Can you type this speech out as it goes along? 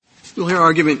We'll hear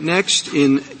argument next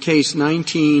in Case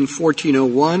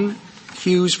 19-1401,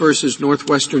 Hughes versus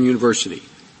Northwestern University.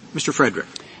 Mr. Frederick.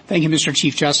 Thank you, Mr.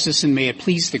 Chief Justice, and may it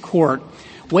please the Court.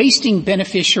 Wasting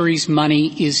beneficiaries'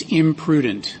 money is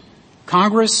imprudent.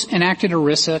 Congress enacted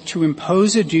ERISA to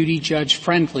impose a duty Judge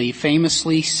Friendly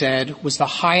famously said was the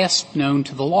highest known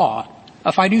to the law,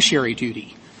 a fiduciary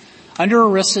duty. Under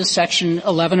ERISA Section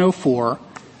 1104,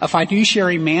 a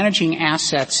fiduciary managing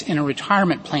assets in a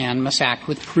retirement plan must act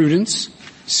with prudence,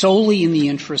 solely in the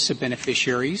interests of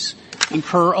beneficiaries,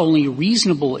 incur only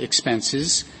reasonable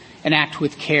expenses, and act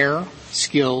with care,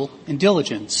 skill, and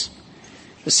diligence.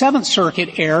 The Seventh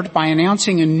Circuit erred by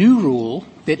announcing a new rule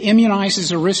that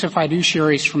immunizes ERISA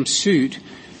fiduciaries from suit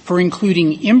for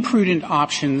including imprudent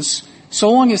options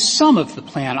so long as some of the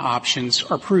plan options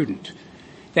are prudent.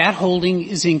 That holding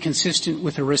is inconsistent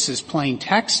with ERISA's plain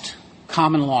text,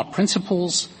 common law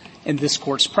principles, and this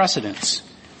Court's precedents.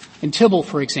 In Tibble,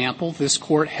 for example, this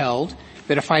Court held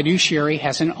that a fiduciary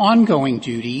has an ongoing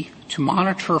duty to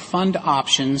monitor fund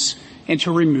options and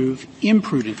to remove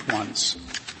imprudent ones.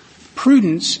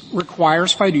 Prudence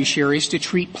requires fiduciaries to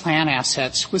treat plan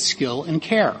assets with skill and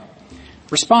care.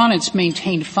 Respondents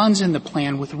maintained funds in the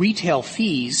plan with retail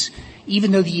fees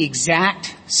even though the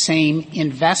exact same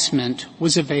investment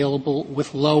was available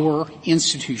with lower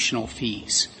institutional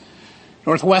fees.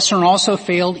 Northwestern also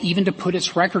failed even to put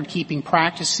its record-keeping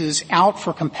practices out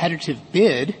for competitive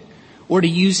bid or to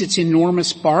use its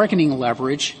enormous bargaining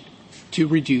leverage to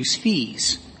reduce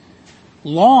fees.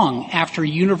 Long after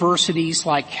universities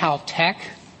like Caltech,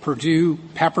 Purdue,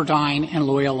 Pepperdine, and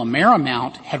Loyola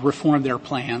Marymount had reformed their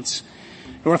plans,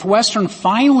 Northwestern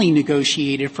finally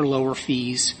negotiated for lower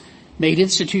fees, made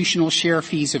institutional share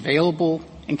fees available,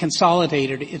 and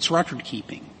consolidated its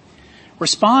record-keeping.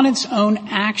 Respondents' own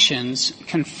actions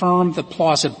confirm the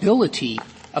plausibility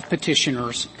of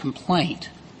petitioners' complaint.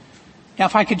 Now,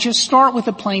 if I could just start with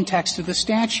the plain text of the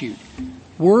statute.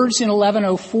 Words in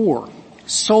 1104,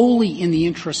 solely in the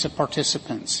interests of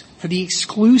participants, for the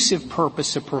exclusive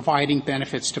purpose of providing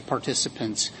benefits to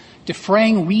participants,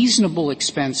 defraying reasonable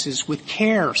expenses with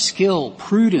care, skill,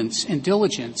 prudence, and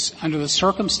diligence under the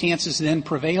circumstances then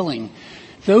prevailing,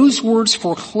 those words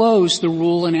foreclose the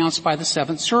rule announced by the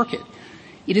Seventh Circuit.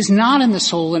 It is not in the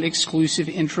sole and exclusive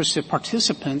interest of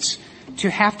participants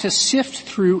to have to sift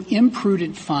through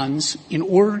imprudent funds in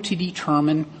order to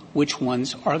determine which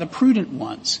ones are the prudent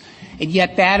ones. And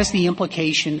yet that is the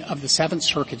implication of the Seventh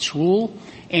Circuit's rule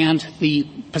and the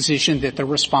position that the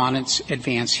respondents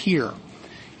advance here.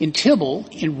 In Tibble,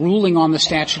 in ruling on the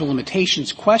statute of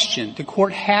limitations question, the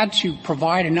Court had to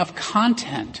provide enough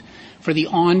content for the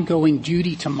ongoing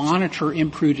duty to monitor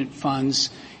imprudent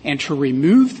funds and to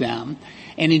remove them,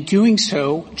 and in doing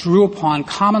so drew upon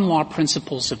common law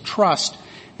principles of trust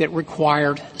that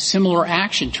required similar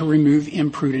action to remove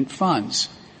imprudent funds.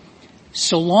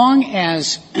 So long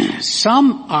as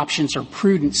some options are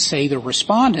prudent, say the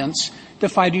respondents, the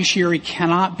fiduciary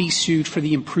cannot be sued for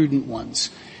the imprudent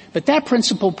ones. But that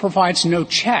principle provides no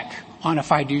check on a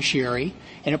fiduciary,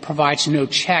 and it provides no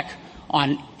check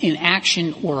on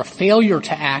inaction or a failure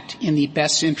to act in the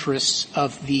best interests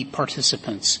of the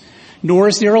participants. Nor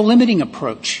is there a limiting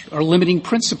approach or limiting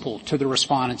principle to the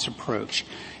respondents' approach.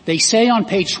 They say on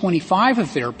page 25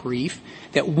 of their brief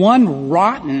that one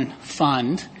rotten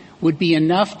fund would be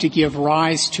enough to give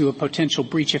rise to a potential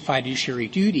breach of fiduciary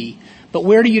duty. But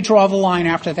where do you draw the line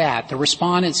after that? The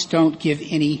respondents don't give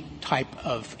any type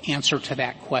of answer to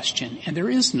that question, and there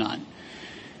is none.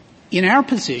 In our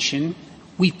position,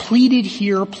 we pleaded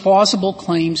here plausible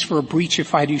claims for a breach of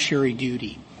fiduciary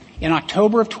duty. In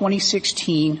October of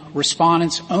 2016,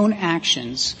 respondents' own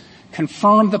actions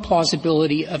confirmed the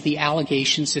plausibility of the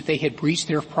allegations that they had breached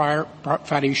their prior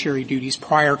fiduciary duties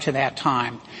prior to that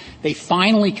time. They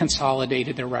finally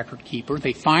consolidated their record keeper.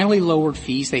 They finally lowered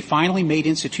fees. They finally made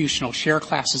institutional share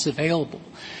classes available.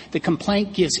 The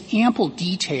complaint gives ample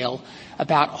detail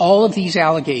about all of these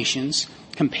allegations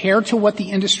compared to what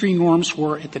the industry norms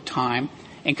were at the time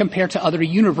and compared to other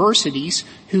universities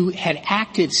who had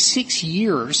acted 6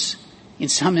 years in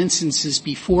some instances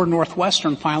before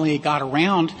Northwestern finally got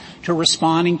around to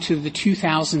responding to the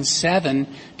 2007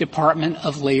 Department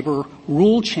of Labor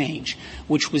rule change,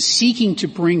 which was seeking to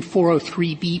bring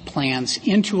 403B plans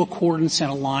into accordance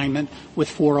and alignment with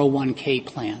 401K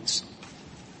plans.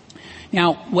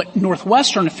 Now, what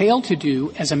Northwestern failed to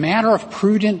do as a matter of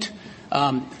prudent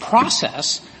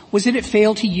process was that it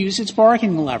failed to use its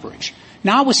bargaining leverage,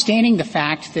 notwithstanding the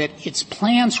fact that its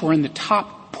plans were in the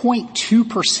top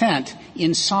 0.2%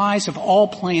 in size of all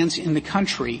plans in the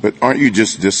country. But aren't you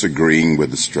just disagreeing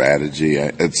with the strategy?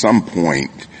 At some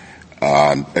point,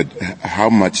 how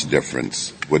much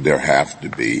difference would there have to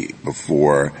be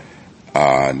before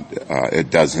it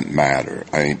doesn't matter?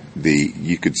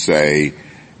 You could say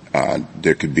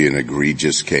there could be an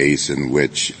egregious case in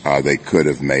which they could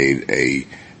have made a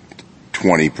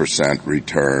 20%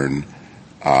 return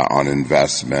on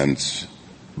investments,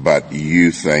 but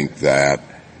you think that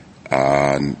they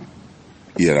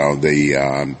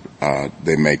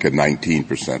make a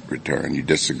 19% return. You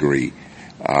disagree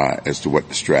as to what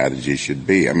the strategy should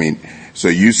be. So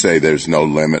you say there's no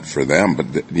limit for them, but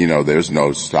there's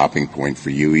no stopping point for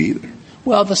you either.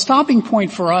 Well, the stopping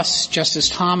point for us, Justice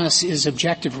Thomas, is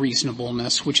objective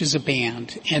reasonableness, which is a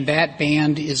band. And that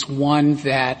band is one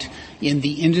that in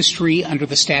the industry, under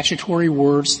the statutory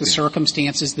words, the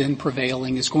circumstances then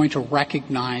prevailing, is going to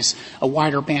recognize a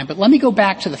wider band. But let me go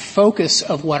back to the focus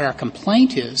of what our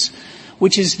complaint is,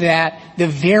 which is that the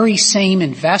very same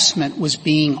investment was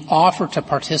being offered to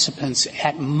participants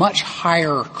at much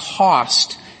higher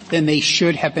cost than they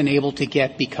should have been able to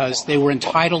get because they were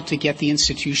entitled to get the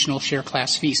institutional share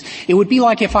class fees. It would be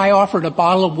like if I offered a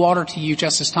bottle of water to you,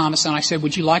 Justice Thomas, and I said,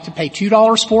 would you like to pay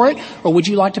 $2 for it or would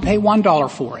you like to pay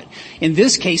 $1 for it? In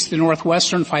this case, the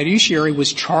Northwestern fiduciary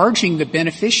was charging the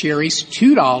beneficiaries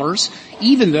 $2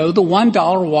 even though the $1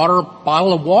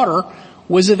 bottle of water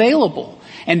was available.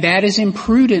 And that is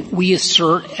imprudent, we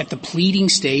assert, at the pleading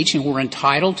stage, and we're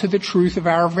entitled to the truth of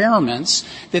our averments,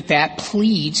 that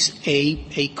pleads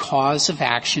a cause of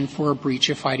action for a breach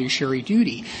of fiduciary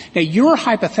duty. Now, your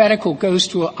hypothetical goes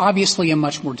to obviously a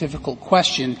much more difficult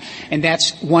question, and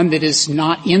that's one that is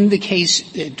not in the case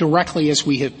directly as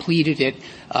we have pleaded it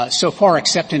so far,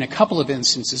 except in a couple of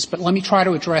instances. But let me try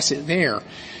to address it there.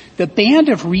 The band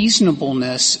of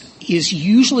reasonableness is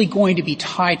usually going to be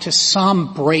tied to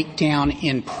some breakdown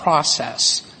in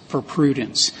process for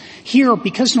prudence. Here,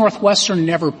 because Northwestern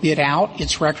never bid out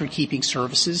its record-keeping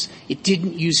services, it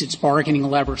didn't use its bargaining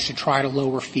leverage to try to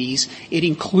lower fees. It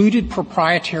included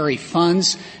proprietary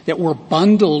funds that were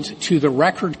bundled to the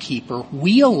record keeper.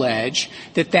 We allege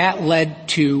that led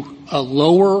to a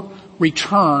lower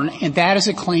return, and that is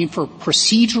a claim for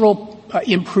procedural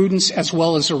imprudence as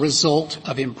well as a result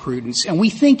of imprudence. And we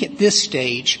think at this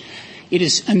stage it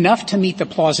is enough to meet the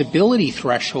plausibility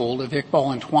threshold of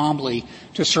Iqbal and Twombly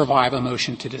to survive a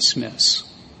motion to dismiss.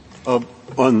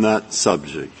 On that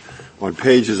subject, on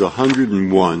pages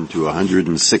 101 to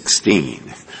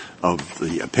 116 of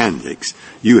the appendix,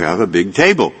 you have a big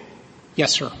table.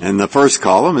 Yes, sir. And the first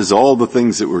column is all the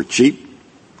things that were cheap,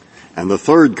 and the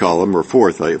third column, or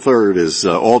third is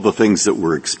all the things that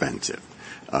were expensive.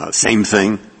 Same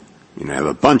thing. You have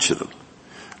a bunch of them.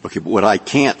 Okay, but what I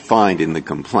can't find in the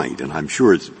complaint, and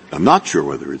I'm not sure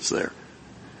whether it's there,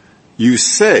 you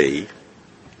say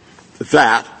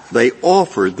that they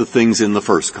offered the things in the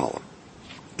first column,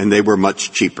 and they were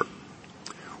much cheaper.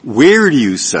 Where do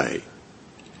you say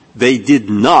they did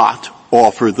not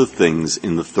offer the things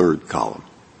in the third column?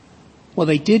 Well,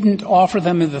 they didn't offer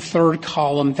them in the third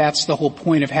column. That's the whole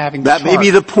point of having the chart. That may be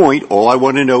the point. All I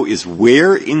want to know is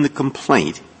where in the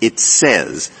complaint it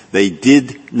says they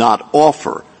did not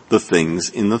offer the things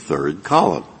in the third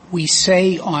column. We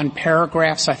say on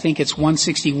paragraphs, I think it's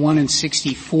 161 and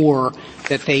 64,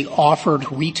 that they offered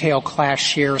retail class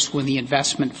shares when the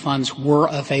investment funds were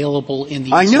available in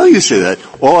the. I know you say that.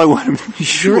 All I want to be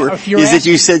sure is that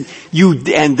you said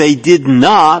and they did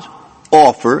not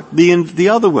offer the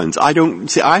other ones.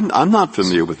 I'm not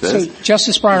familiar with this. So,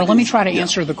 Justice Breyer, let me try to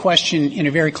answer the question in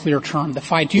a very clear term. The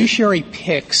fiduciary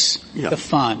picks the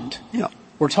fund. Yeah.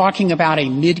 We're talking about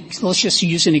let's just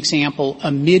use an example,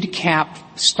 a mid-cap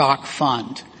stock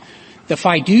fund. The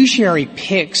fiduciary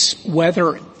picks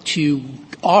whether to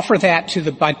offer that to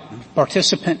the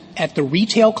participant at the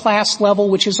retail class level,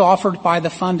 which is offered by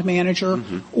the fund manager,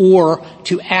 or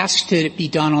to ask that it be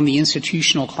done on the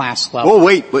institutional class level. Oh,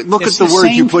 wait, look at the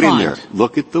words you put in there.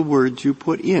 Look at the words you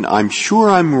put in. I'm sure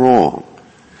I'm wrong,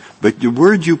 but the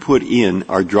words you put in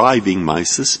are driving my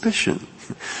suspicion.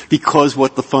 Because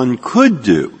what the fund could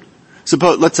do,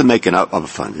 let's make up a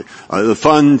fund. The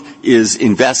fund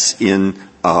invests in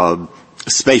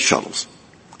space shuttles.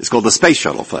 It's called the Space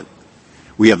Shuttle Fund.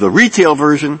 We have the retail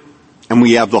version, and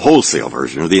we have the wholesale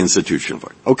version, or the institutional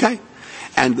version. Okay?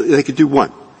 And they could do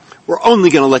one. We're only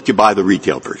going to let you buy the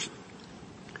retail version.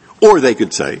 Or they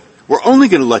could say, we're only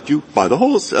going to let you buy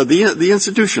the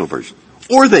institutional version.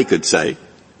 Or they could say,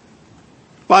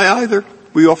 buy either.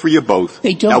 We offer you both.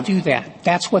 They don't do that.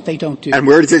 That's what they don't do. And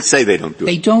where does it say they don't do it?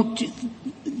 They don't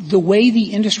the way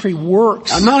the industry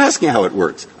works. I'm not asking how it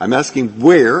works. I'm asking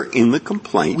where in the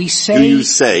complaint do you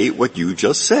say what you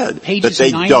just said, that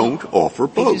they don't offer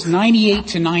both? Pages 98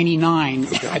 to 99,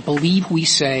 I believe we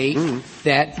say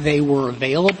that they were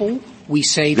available. We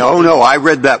say No, I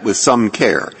read that with some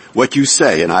care. What you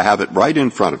say, and I have it right in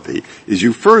front of me, is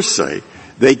you first say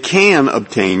they can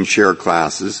obtain share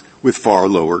classes with far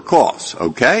lower costs,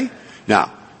 okay?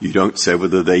 Now, you don't say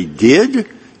whether they did.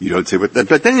 You don't say what that,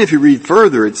 but then if you read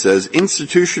further, it says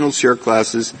institutional share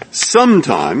classes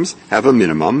sometimes have a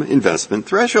minimum investment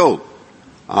threshold.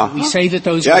 We say that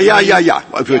those. Yeah.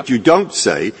 But you don't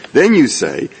say, then you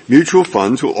say mutual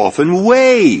funds will often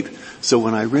waive. So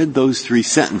when I read those three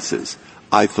sentences,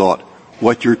 I thought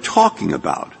what you're talking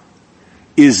about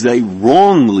is they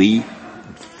wrongly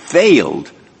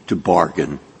failed to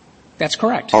bargain. That's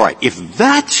correct. All right. If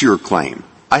that's your claim,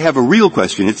 I have a real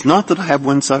question. It's not that I have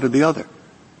one side or the other.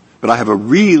 But I have a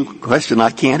real question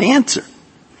I can't answer.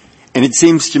 And it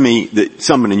seems to me that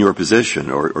someone in your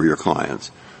position or your clients,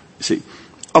 see,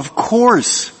 of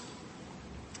course,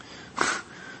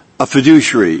 a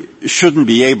fiduciary shouldn't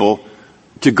be able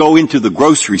to go into the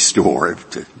grocery store,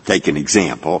 to take an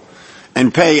example,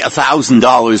 and pay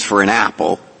 $1,000 for an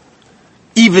apple.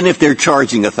 Even if they're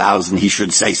charging $1,000, he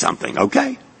should say something,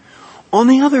 okay? On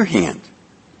the other hand,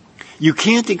 you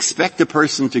can't expect a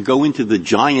person to go into the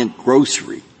giant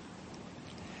grocery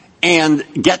and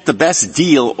get the best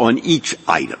deal on each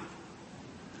item.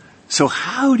 So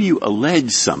how do you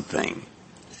allege something?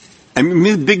 I mean,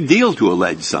 it's a big deal to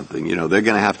allege something. You know, they're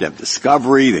going to have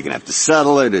discovery. They're going to have to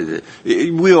settle it.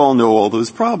 We all know all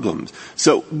those problems.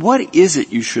 So what is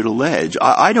it you should allege?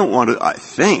 I don't want to, I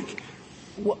think,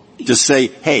 just say,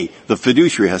 hey, the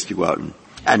fiduciary has to go out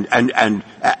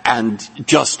and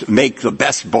just make the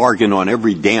best bargain on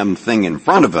every damn thing in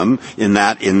front of him in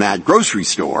that grocery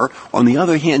store. On the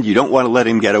other hand, you don't want to let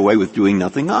him get away with doing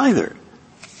nothing either.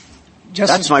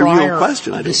 Justice That's my Breyer, real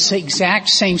question. This exact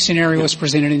same scenario was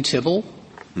presented in Tibble,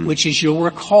 which, as you'll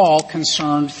recall,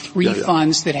 concerned three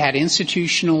funds that had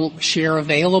institutional share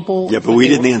available. Yeah, but we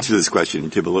didn't answer this question in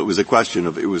Tibble. It was a question.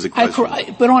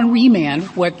 But on remand,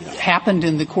 what happened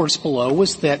in the courts below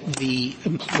was that the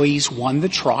employees won the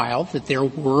trial, that there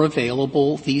were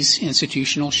available these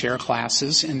institutional share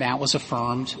classes, and that was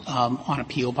affirmed on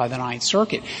appeal by the Ninth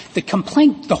Circuit.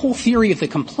 The whole theory of the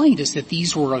complaint is that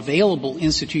these were available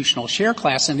institutional share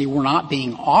class and they were not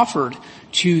being offered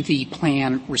to the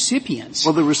plan recipients.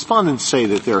 Well, the respondents say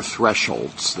that there are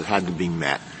thresholds that had to be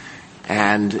met,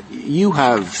 and you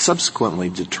have subsequently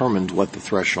determined what the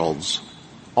thresholds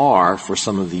are for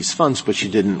some of these funds, but you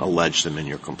didn't allege them in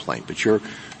your complaint. But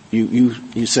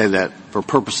you say that for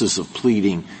purposes of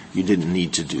pleading, you didn't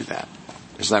need to do that.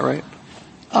 Is that right?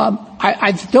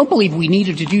 I don't believe we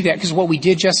needed to do that because what we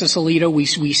did, Justice Alito,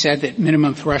 we said that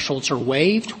minimum thresholds are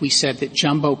waived. We said that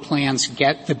jumbo plans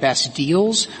get the best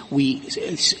deals. We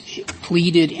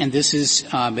pleaded, and this is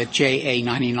at JA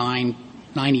 99,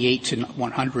 98 to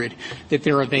 100, that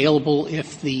they're available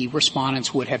if the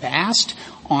respondents would have asked.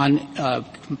 On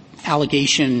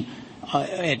allegation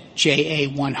at JA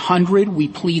 100, we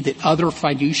plead that other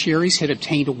fiduciaries had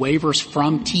obtained waivers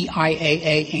from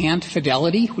TIAA and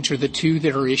Fidelity, which are the two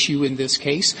that are issue in this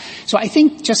case. So I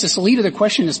think, Justice Alito, the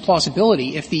question is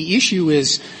plausibility. If the issue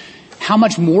is how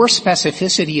much more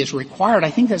specificity is required, I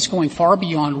think that's going far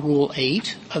beyond Rule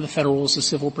 8 of the Federal Rules of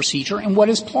Civil Procedure and what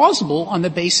is plausible on the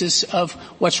basis of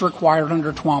what's required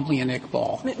under Twombly and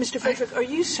Iqbal. Mr. Frederick, are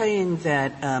you saying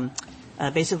that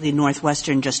basically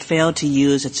Northwestern just failed to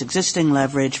use its existing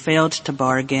leverage, failed to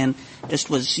bargain,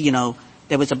 just was,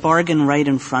 there was a bargain right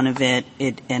in front of it,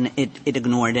 and it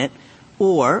ignored it?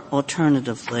 Or,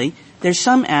 alternatively, there's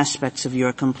some aspects of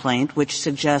your complaint which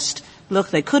suggest, look,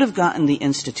 they could have gotten the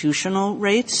institutional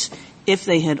rates if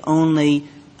they had only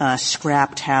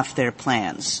scrapped half their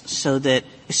plans,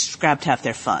 scrapped half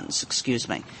their funds,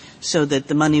 so that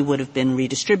the money would have been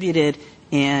redistributed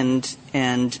and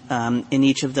in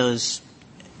each of those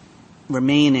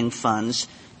remaining funds,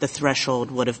 the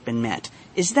threshold would have been met.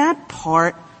 Is that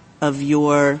part of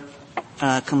your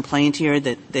complaint here,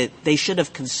 that they should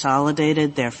have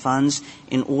consolidated their funds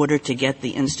in order to get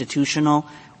the institutional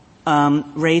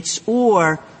rates?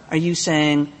 Or are you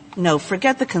saying, no,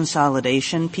 forget the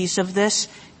consolidation piece of this,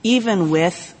 even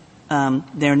with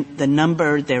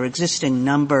their existing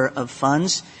number of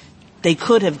funds, they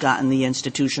could have gotten the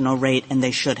institutional rate and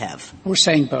they should have? We're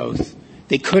saying both.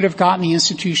 They could have gotten the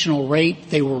institutional rate.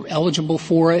 They were eligible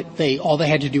for it. All they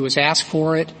had to do was ask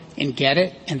for it and get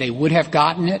it, and they would have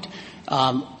gotten it.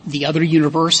 The other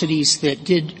universities that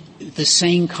did the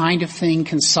same kind of thing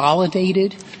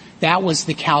consolidated That was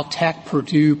the Caltech,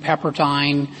 Purdue,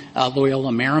 Pepperdine,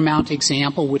 Loyola Marymount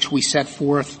example, which we set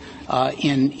forth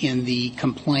in the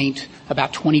complaint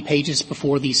about 20 pages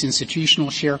before these institutional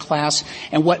share class.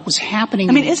 And what was happening...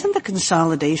 I mean, isn't the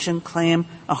consolidation claim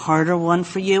a harder one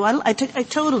for you? I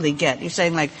totally get. You're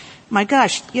saying, like, my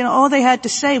gosh, all they had to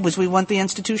say was we want the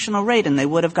institutional rate, and they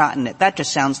would have gotten it. That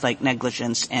just sounds like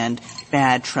negligence and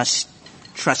bad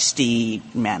trustee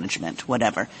management,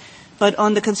 whatever. But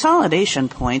on the consolidation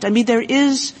point, I mean, there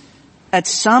is at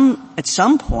some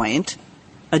point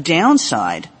a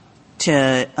downside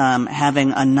to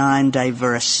having a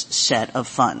non-diverse set of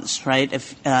funds, right?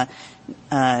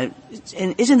 And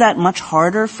isn't that much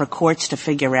harder for courts to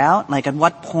figure out? Like, at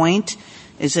what point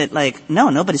is it like, no,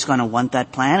 nobody's going to want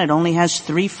that plan. It only has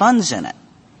 3 funds in it.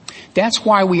 That's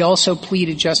why we also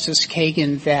pleaded, Justice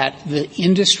Kagan, that the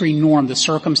industry norm, the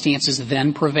circumstances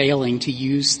then prevailing, to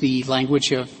use the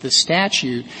language of the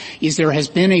statute, is there has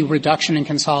been a reduction in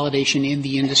consolidation in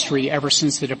the industry ever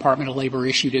since the Department of Labor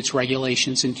issued its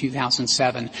regulations in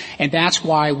 2007. And that's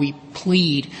why we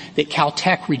plead that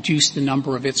Caltech reduced the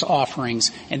number of its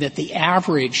offerings and that the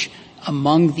average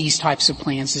among these types of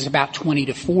plans is about 20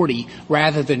 to 40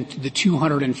 rather than the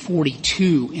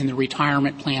 242 in the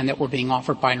retirement plan that were being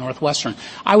offered by Northwestern.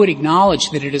 I would acknowledge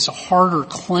that it is a harder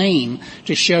claim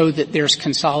to show that there's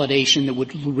consolidation that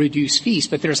would reduce fees,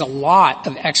 but there's a lot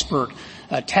of expert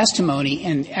testimony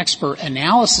and expert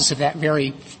analysis of that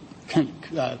very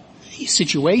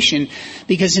situation,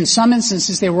 because in some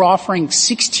instances they were offering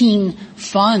 16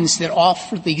 funds that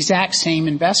offered the exact same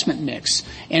investment mix.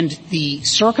 And the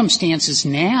circumstances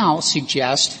now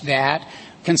suggest that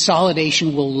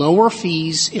consolidation will lower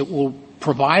fees, it will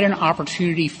provide an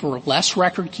opportunity for less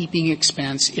record-keeping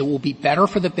expense, it will be better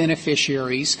for the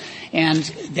beneficiaries, and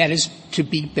that is to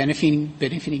be benefiting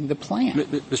the plan.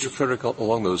 Mr. Frederick,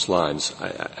 along those lines,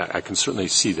 I can certainly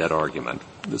see that argument.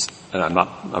 And I'm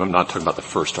not talking about the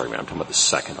first argument, I'm talking about the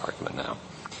second argument now.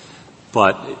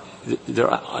 But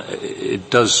it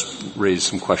does raise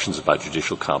some questions about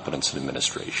judicial competence and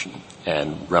administration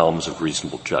and realms of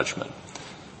reasonable judgment.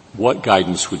 What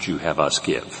guidance would you have us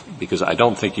give? Because I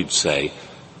don't think you'd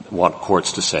want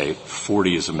courts to say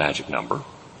 40 is a magic number,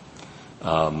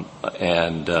 and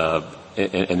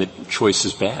the choice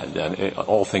is bad. And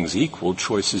all things equal,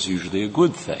 choice is usually a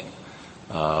good thing.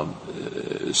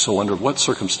 So under what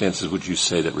circumstances would you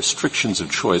say that restrictions of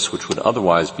choice, which would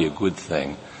otherwise be a good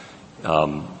thing,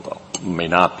 may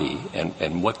not be?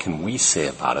 And what can we say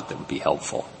about it that would be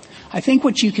helpful? I think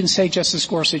what you can say, Justice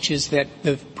Gorsuch, is that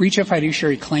the breach of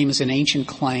fiduciary claim is an ancient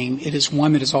claim. It is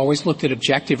one that has always looked at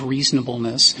objective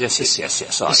reasonableness. Yes.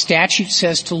 The statute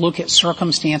says to look at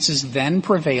circumstances then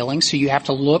prevailing, so you have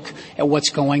to look at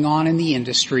what's going on in the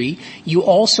industry. You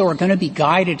also are going to be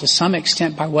guided to some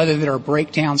extent by whether there are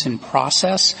breakdowns in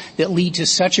process that lead to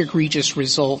such egregious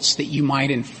results that you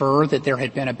might infer that there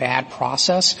had been a bad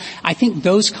process. I think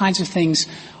those kinds of things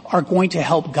are going to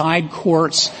help guide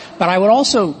courts. But I would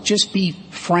also just be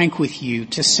frank with you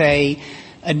to say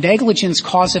a negligence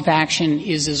cause of action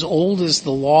is as old as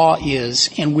the law is,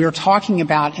 and we're talking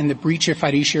about in the breach of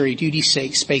fiduciary duty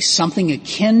space something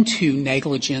akin to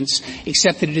negligence,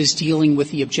 except that it is dealing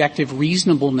with the objective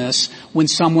reasonableness when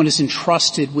someone is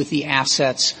entrusted with the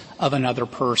assets of another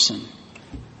person.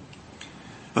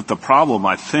 But the problem,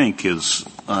 I think, is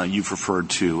you've referred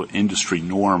to industry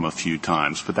norm a few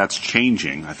times, but that's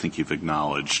changing, I think you've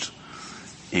acknowledged.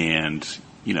 And,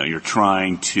 you're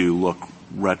trying to look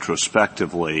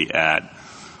retrospectively at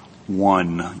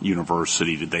one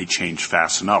university. Did they change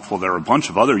fast enough? Well, there are a bunch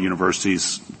of other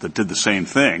universities that did the same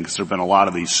thing, because there have been a lot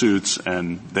of these suits,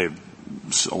 and a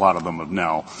lot of them have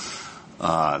now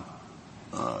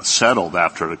settled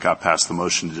after it got past the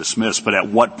motion to dismiss. But at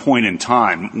what point in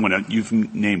time, when you've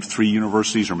named 3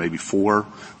 universities or maybe 4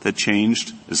 that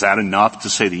changed, is that enough to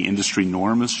say the industry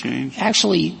norm has changed?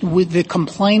 Actually, with the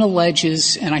complaint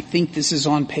alleges, and I think this is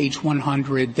on page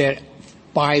 100, that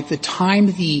by the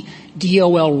time the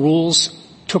DOL rules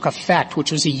took effect,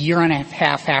 which was a year and a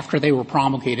half after they were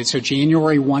promulgated, so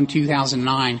January 1,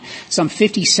 2009, some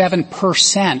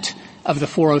 57% of the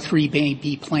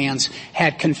 403B plans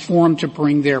had conformed to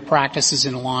bring their practices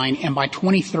in line. And by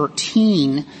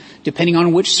 2013, depending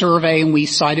on which survey, and we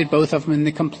cited both of them in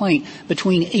the complaint,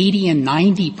 between 80 and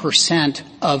 90%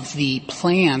 of the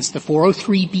plans, the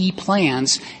 403B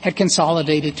plans, had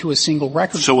consolidated to a single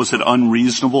record. So was it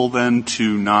unreasonable then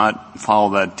to not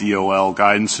follow that DOL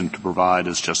guidance and to provide,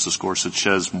 as Justice Gorsuch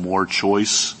says, more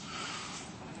choice?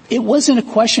 It wasn't a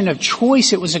question of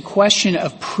choice. It was a question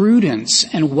of prudence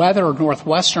and whether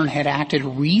Northwestern had acted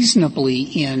reasonably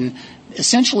in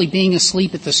essentially being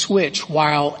asleep at the switch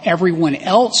while everyone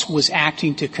else was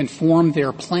acting to conform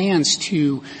their plans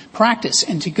to practice.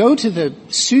 And to go to the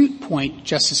suit point,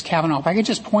 Justice Kavanaugh, if I could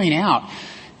just point out,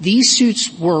 these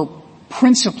suits were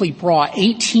principally brought,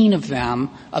 18 of them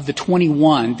of the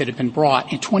 21 that had been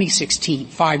brought in 2016,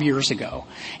 5 years ago.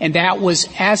 And that was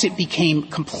as it became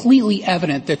completely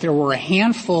evident that there were a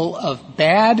handful of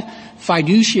bad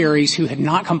fiduciaries who had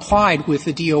not complied with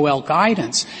the DOL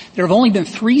guidance. There have only been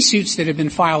 3 suits that have been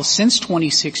filed since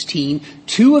 2016.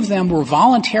 2 of them were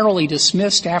voluntarily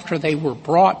dismissed after they were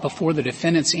brought before the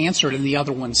defendants answered, and the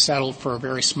other one settled for a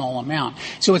very small amount.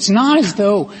 So it's not as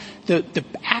though the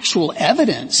actual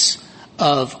evidence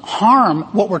of harm,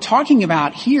 what we're talking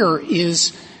about here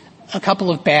is a couple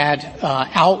of bad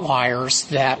outliers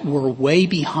that were way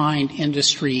behind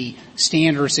industry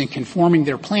standards in conforming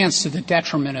their plans to the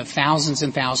detriment of thousands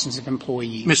and thousands of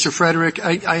employees. Mr. Frederick,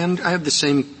 I have the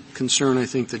same concern, I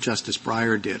think, that Justice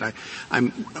Breyer did.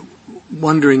 I'm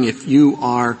wondering if you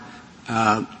are,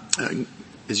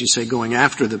 as you say, going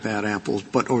after the bad apples,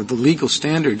 or the legal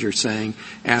standard you're saying,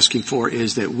 asking for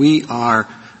is that we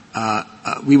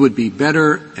would be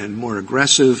better and more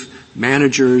aggressive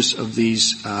managers of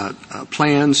these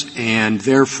plans, and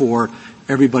therefore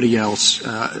everybody else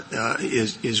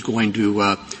is going to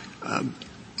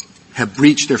have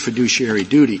breached their fiduciary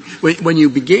duty. When you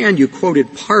began, you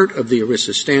quoted part of the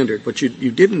ERISA standard, but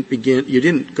you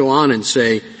didn't go on and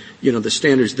say, the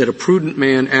standards that a prudent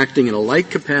man acting in a like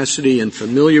capacity and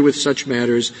familiar with such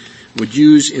matters would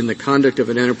use in the conduct of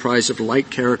an enterprise of like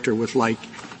character with like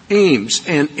aims.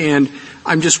 And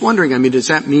I'm just wondering, does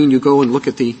that mean you go and look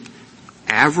at the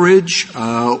average,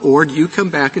 or do you come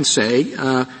back and say,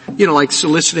 like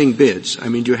soliciting bids?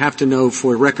 Do you have to know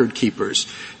for record keepers?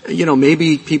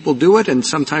 Maybe people do it and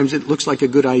sometimes it looks like a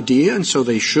good idea and so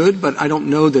they should, but I don't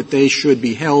know that they should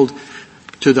be held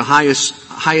to the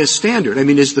highest standard.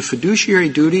 Is the fiduciary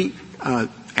duty,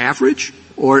 average,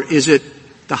 or is it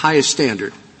the highest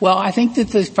standard? Well, I think that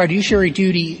the fiduciary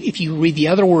duty, if you read the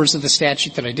other words of the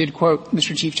statute that I did quote,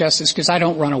 Mr. Chief Justice, because I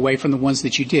don't run away from the ones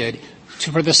that you did,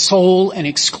 for the sole and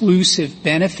exclusive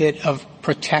benefit of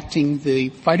protecting the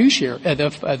fiduciary,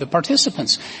 the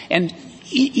participants. And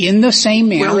in the same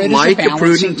manner, it is like a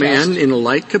prudent test. man in a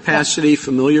like capacity,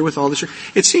 familiar with all this.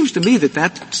 It seems to me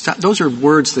that those are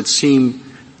words that seem,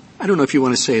 I don't know if you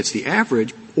want to say it's the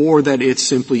average or that it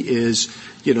simply is,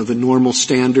 the normal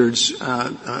standards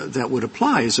that would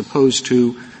apply, as opposed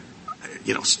to,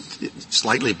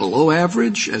 slightly below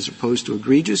average, as opposed to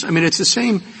egregious. It's the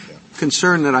same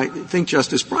concern that I think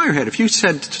Justice Breyer had. If you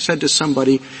said to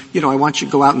somebody, I want you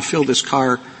to go out and fill this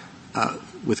car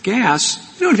with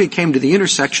gas, if it came to the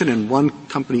intersection and one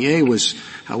company A was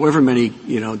however many,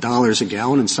 dollars a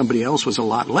gallon and somebody else was a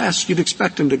lot less, you'd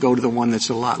expect them to go to the one that's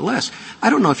a lot less.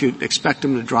 I don't know if you'd expect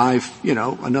them to drive,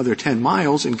 another 10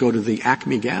 miles and go to the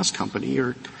Acme Gas Company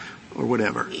or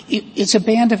whatever. It's a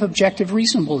band of objective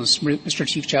reasonableness, Mr.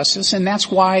 Chief Justice, and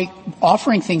that's why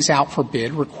offering things out for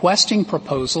bid, requesting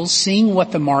proposals, seeing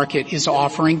what the market is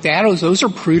offering, those are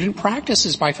prudent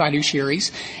practices by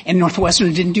fiduciaries, and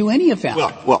Northwestern didn't do any of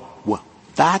that. Well,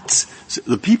 that's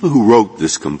the people who wrote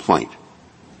this complaint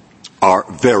are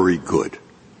very good.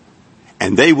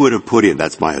 And they would have put in,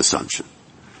 that's my assumption,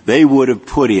 they would have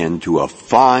put in to a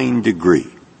fine degree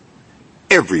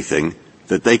everything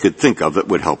that they could think of that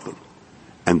would help them.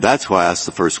 And that's why I asked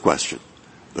the first question.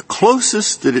 The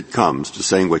closest that it comes to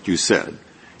saying what you said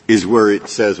is where it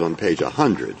says on page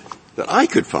 100 that I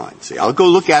could find. See, I'll go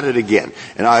look at it again,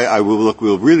 and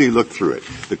we'll really look through it.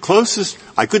 The closest,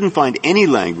 I couldn't find any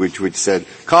language which said,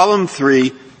 column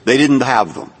 3, they didn't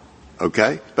have them.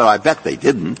 Okay? But I bet they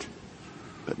didn't.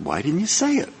 But why didn't you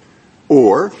say it?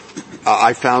 Or,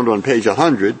 I found on page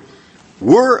 100,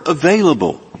 were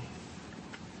available.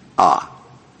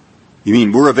 You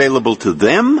mean were available to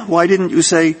them? Why didn't you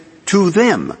say to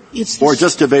them? Or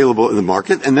just available in the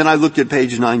market? And then I looked at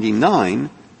page 99,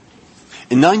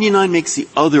 and 99 makes the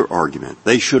other argument.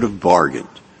 They should have bargained.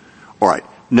 All right.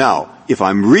 Now, if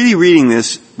I'm really reading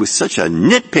this with such a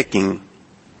nitpicking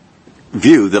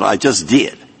view that I just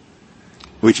did,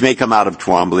 which may come out of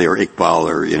Twombly or Iqbal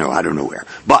or, I don't know where.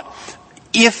 But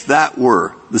if that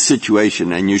were the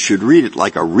situation and you should read it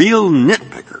like a real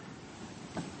nitpicker,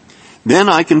 then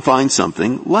I can find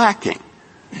something lacking.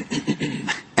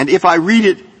 And if I read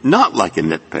it not like a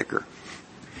nitpicker,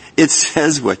 it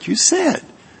says what you said.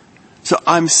 So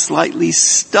I'm slightly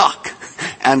stuck.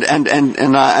 And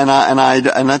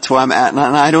that's why I'm at, and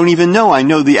I don't even know. I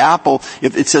know the apple,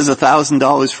 if it says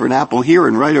 $1,000 for an apple here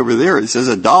and right over there it says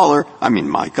 $1,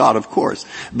 my God, of course.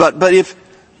 But if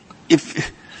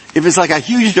If it's like a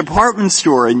huge department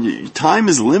store and time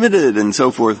is limited and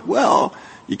so forth, well,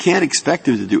 you can't expect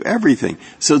them to do everything.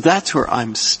 So that's where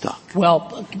I'm stuck.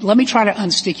 Well, let me try to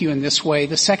unstick you in this way.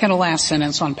 The second to last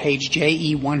sentence on page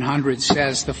JE 100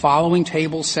 says the following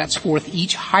table sets forth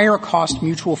each higher cost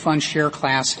mutual fund share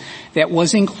class that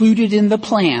was included in the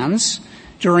plans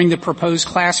during the proposed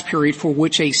class period for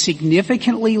which a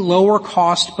significantly lower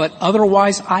cost but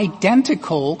otherwise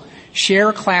identical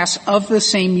share class of the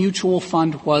same mutual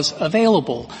fund was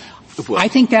available. I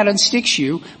think that unsticks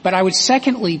you, but I would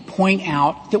secondly point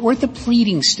out that we're at the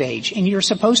pleading stage, and you're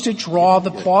supposed to draw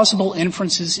the plausible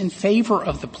inferences in favor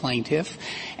of the plaintiff.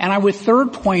 And I would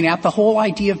third point out the whole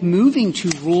idea of moving to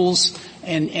rules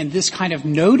and this kind of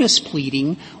notice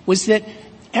pleading was that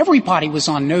everybody was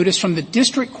on notice from the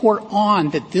district court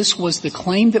on that this was the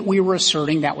claim that we were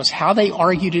asserting. That was how they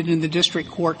argued it in the district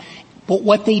court. But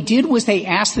what they did was they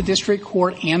asked the district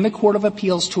court and the Court of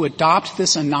Appeals to adopt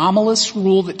this anomalous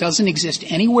rule that doesn't exist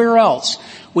anywhere else,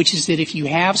 which is that if you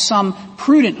have some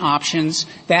prudent options,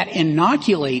 that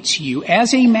inoculates you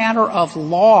as a matter of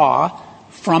law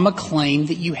from a claim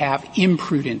that you have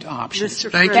imprudent options.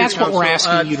 That's what we're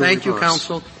asking you to Thank you, reverse.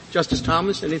 counsel. Justice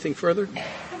Thomas, anything further?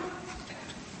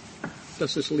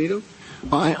 Justice Alito?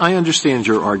 I understand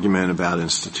your argument about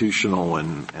institutional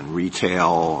and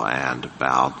retail and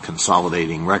about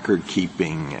consolidating record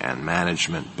keeping and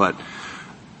management, but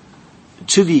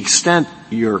to the extent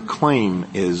your claim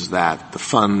is that the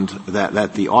fund,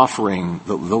 that the offering,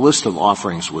 the list of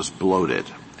offerings was bloated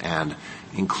and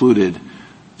included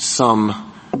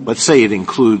some, let's say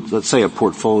a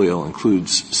portfolio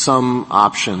includes some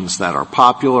options that are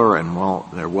popular and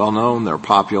they're well known, they're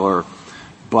popular,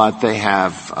 but they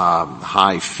have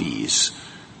high fees.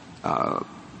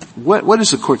 What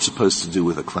is the court supposed to do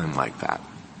with a claim like that?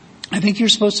 I think you're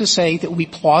supposed to say that we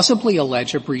plausibly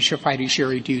allege a breach of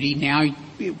fiduciary duty. Now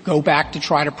you go back to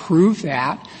try to prove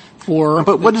that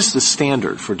But what is the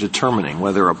standard for determining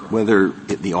whether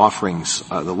the offerings,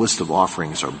 the list of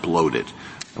offerings are bloated,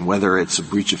 and whether it's a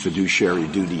breach of fiduciary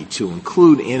duty to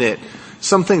include in it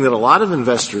something that a lot of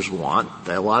investors want,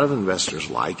 that a lot of investors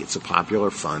like? It's a popular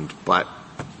fund, but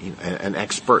an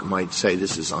expert might say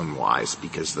this is unwise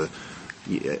because the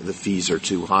fees are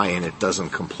too high and it doesn't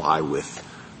comply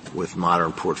with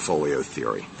modern portfolio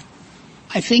theory.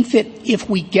 I think that if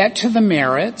we get to the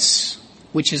merits,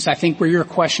 which is I think where your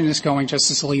question is going,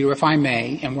 Justice Alito, if I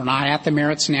may, and we're not at the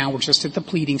merits now, we're just at the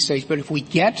pleading stage, but if we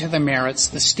get to the merits,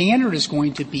 the standard is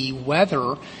going to be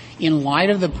whether, in light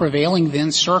of the prevailing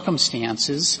then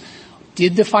circumstances,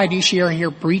 did the fiduciary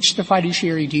here breach the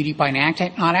fiduciary duty by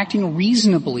not acting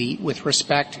reasonably with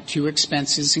respect to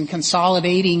expenses and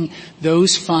consolidating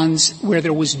those funds where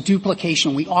there was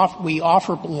duplication? We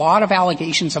offer a lot of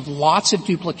allegations of lots of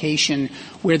duplication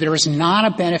where there is not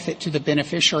a benefit to the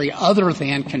beneficiary other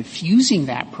than confusing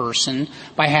that person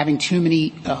by having too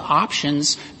many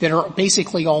options that are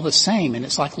basically all the same, and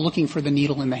it's like looking for the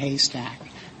needle in the haystack.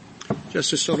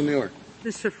 Justice Sotomayor.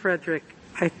 Mr. Frederick,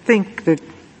 I think that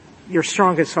your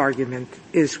strongest argument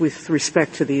is with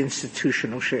respect to the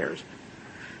institutional shares.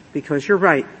 Because you're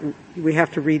right, we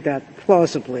have to read that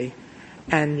plausibly.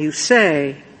 And you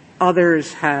say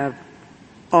others have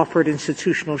offered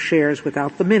institutional shares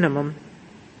without the minimum,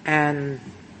 and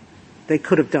they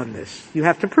could have done this. You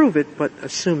have to prove it, but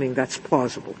assuming that's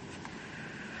plausible.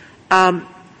 The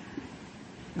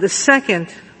second,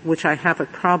 which I have a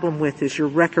problem with, is your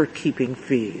record-keeping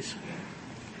fees.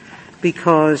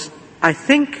 Because I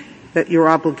think that your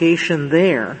obligation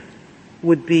there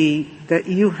would be that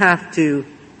you have to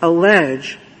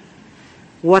allege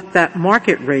what that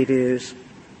market rate is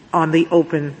on the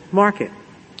open market.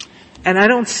 And I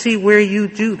don't see where you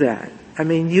do that. I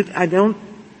mean, I don't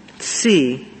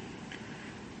see,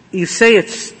 you say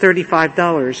it's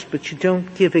 $35, but you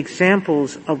don't give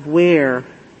examples of where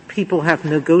people have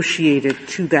negotiated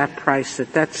to that price,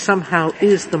 that somehow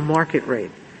is the market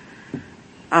rate.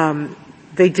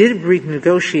 They did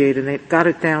renegotiate and they got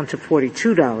it down to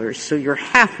 $42, so you're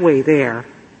halfway there,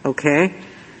 okay?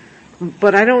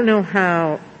 But I don't know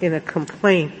how, in a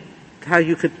complaint, how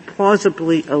you could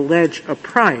plausibly allege a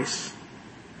price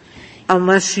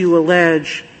unless you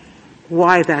allege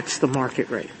why that's the market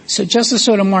rate. So, Justice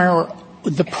Sotomayor,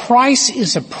 the price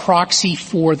is a proxy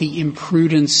for the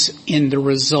imprudence in the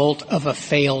result of a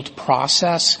failed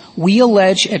process. We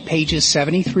allege at pages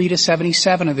 73 to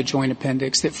 77 of the Joint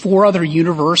Appendix that 4 other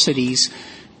universities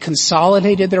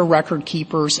consolidated their record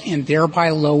keepers and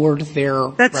thereby lowered their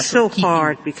That's so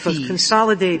hard because fees.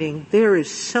 Consolidating, there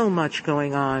is so much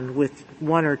going on with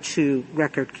 1 or 2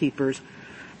 record keepers.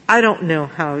 I don't know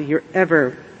how you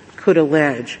ever could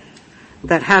allege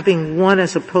that having 1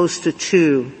 as opposed to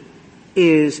 2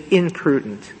 is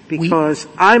imprudent? Because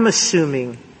I'm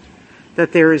assuming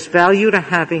that there is value to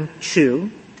having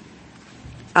two,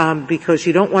 because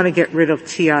you don't want to get rid of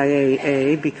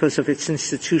TIAA because of its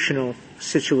institutional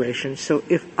situation. So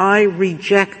if I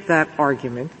reject that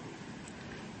argument,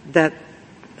 that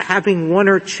having one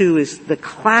or two is the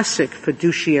classic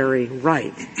fiduciary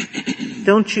right,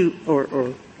 don't you,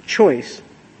 or choice,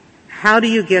 how do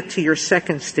you get to your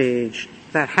second stage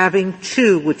that having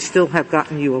two would still have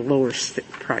gotten you a lower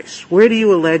price? Where do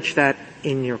you allege that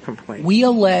in your complaint? We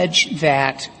allege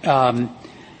that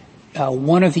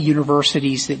one of the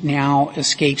universities that now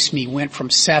escapes me went from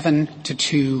 7 to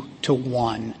 2 to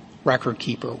 1 record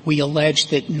keeper. We allege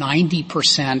that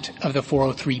 90% of the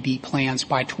 403B plans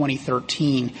by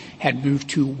 2013 had moved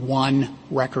to one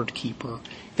record keeper.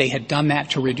 They had done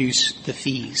that to reduce the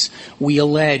fees. We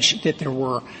allege that there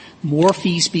were more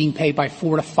fees being paid by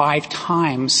 4 to 5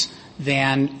 times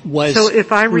than was So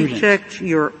if I prudent. reject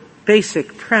your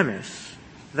basic premise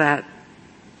that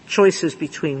choices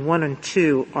between 1 and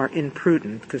 2 are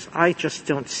imprudent, because I just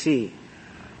don't see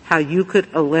how you could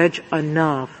allege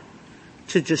enough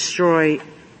to destroy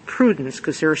prudence,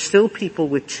 because there are still people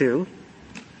with 2.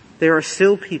 There are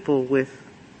still people with,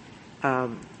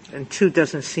 and 2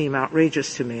 doesn't seem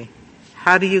outrageous to me.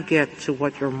 How do you get to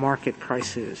what your market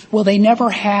price is? Well, they never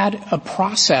had a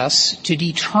process to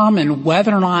determine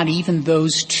whether or not even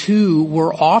those 2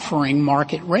 were offering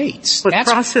market rates. But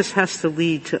process has to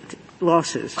lead to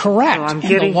losses. Correct. So I'm and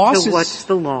getting the losses, to what's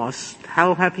the loss.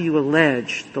 How have you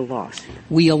alleged the loss?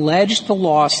 We alleged the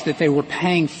loss that they were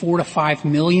paying $4 to $5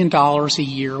 million a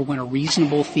year when a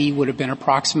reasonable fee would have been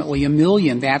approximately $1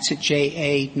 million. That's at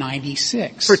JA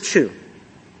 96. For 2.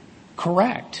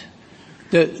 Correct.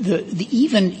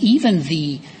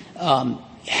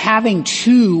 Having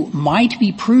 2 might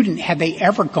be prudent had they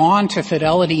ever gone to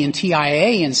Fidelity and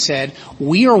TIAA and said,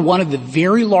 we are one of the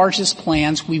very largest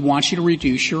plans, we want you to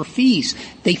reduce your fees.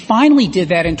 They finally did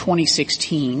that in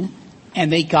 2016,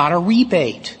 and they got a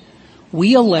rebate.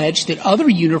 We allege that other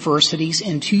universities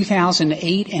in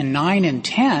 2008 and 9 and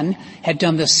 10 had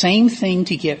done the same thing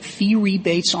to get fee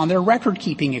rebates on their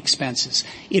record-keeping expenses.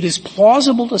 It is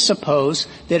plausible to suppose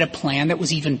that a plan that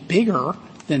was even bigger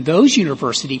than those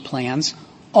university plans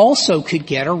also could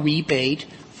get a rebate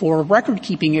for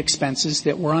record-keeping expenses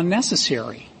that were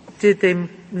unnecessary. Did they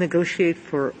negotiate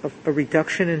for a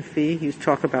reduction in fee? You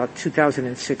talk about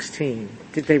 2016.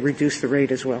 Did they reduce the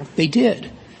rate as well? They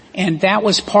did. And that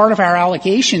was part of our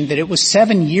allegation, that it was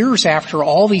 7 years after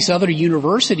all these other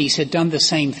universities had done the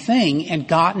same thing and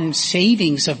gotten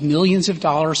savings of millions of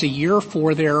dollars a year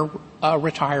for their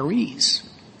retirees.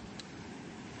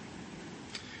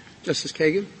 Justice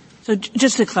Kagan? So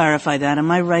just to clarify that, am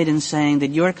I right in saying that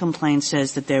your complaint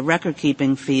says that their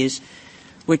record-keeping fees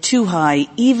were too high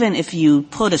even if you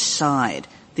put aside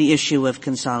the issue of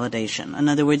consolidation? In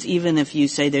other words, even if you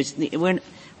say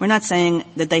we're not saying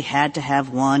that they had to have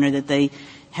 1 or that they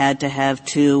had to have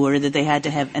 2 or that they had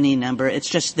to have any number. It's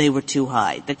just they were too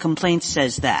high. The complaint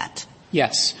says that.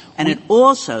 Yes. And it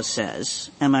also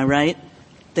says, am I right,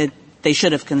 that they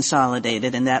should have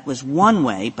consolidated, and that was one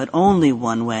way, but only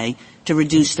one way, to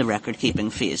reduce the record-keeping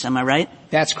fees. Am I right?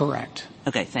 That's correct.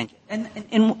 Okay, thank you. And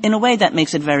in a way that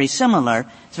makes it very similar,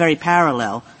 it's very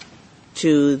parallel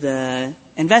to the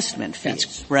investment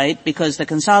fees, right? Because the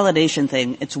consolidation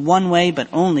thing, it's one way, but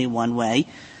only one way,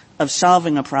 of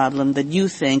solving a problem that you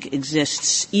think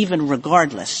exists even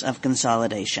regardless of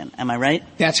consolidation. Am I right?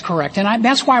 That's correct. And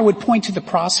that's why I would point to the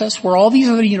process where all these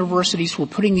other universities were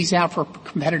putting these out for a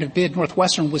competitive bid.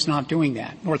 Northwestern was not doing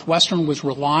that. Northwestern was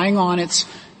relying on its,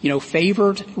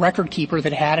 favored record keeper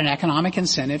that had an economic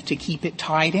incentive to keep it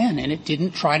tied in, and it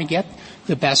didn't try to get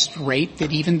the best rate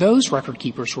that even those record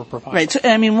keepers were providing. Right. So,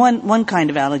 one kind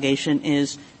of allegation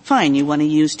is, fine, you want to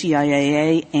use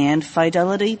TIAA and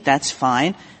Fidelity, that's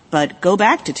fine. But go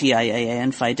back to TIAA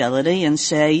and Fidelity and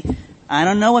say, I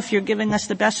don't know if you're giving us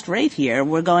the best rate here.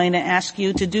 We're going to ask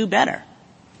you to do better.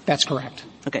 That's correct.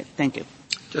 Okay, thank you.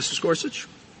 Justice Gorsuch?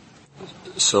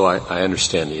 So I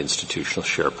understand the institutional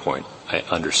share point. I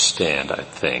understand, I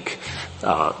think,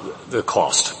 the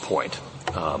cost point.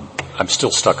 I'm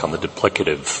still stuck on the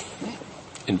duplicative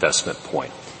investment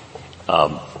point.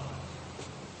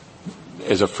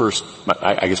 As a first,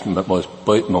 I guess my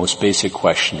most basic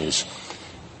question is,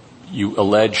 you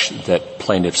allege that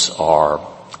plaintiffs are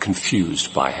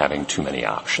confused by having too many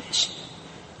options.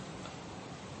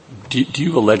 Do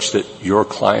you allege that your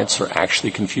clients are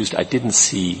actually confused? I didn't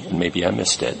see, and maybe I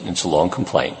missed it, and it's a long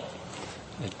complaint.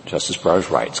 Justice Breyer's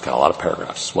right. It's got a lot of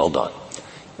paragraphs. Well done.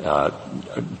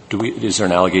 Is there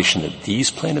an allegation that these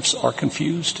plaintiffs are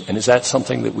confused? And is that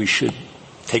something that we should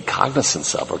take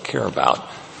cognizance of or care about,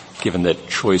 given that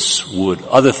choice would,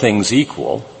 other things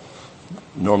equal,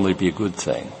 normally be a good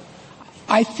thing?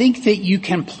 I think that you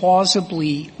can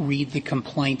plausibly read the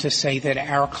complaint to say that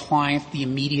our client, the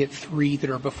immediate three that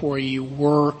are before you,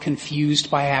 were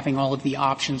confused by having all of the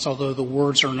options, although the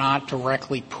words are not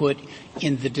directly put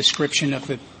in the description of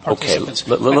the participants.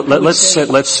 Okay,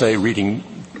 let's say reading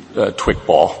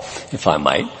Twickball, if I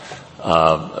might,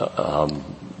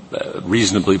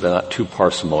 reasonably but not too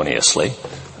parsimoniously,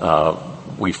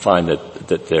 we find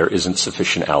that there isn't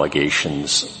sufficient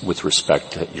allegations with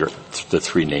respect to the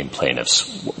three named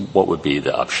plaintiffs. What would be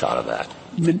the upshot of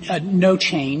that? No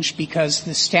change, because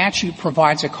the statute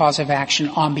provides a cause of action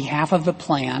on behalf of the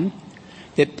plan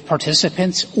that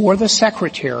participants or the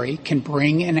secretary can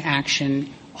bring an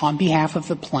action on behalf of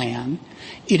the plan.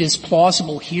 It is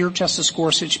plausible here, Justice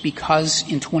Gorsuch, because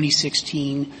in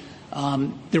 2016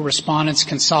 the respondents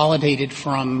consolidated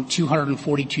from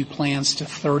 242 plans to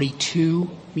 32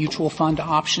 mutual fund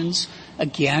options.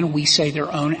 Again, we say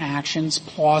their own actions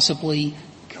plausibly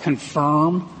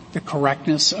confirm the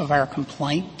correctness of our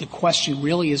complaint. The question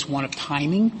really is one of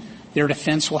timing. Their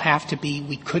defense will have to be,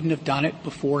 we couldn't have done it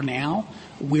before now.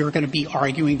 We're going to be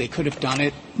arguing they could have done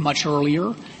it much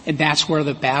earlier, and that's where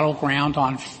the battleground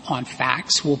on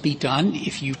facts will be done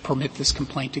if you permit this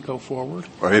complaint to go forward.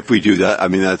 Or if we do that, I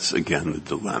mean, that's, again, the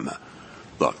dilemma.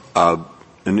 Look,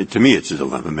 and to me it's a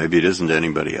dilemma. Maybe it isn't to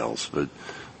anybody else, but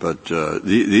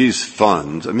these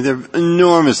funds, I mean, they're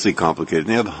enormously complicated.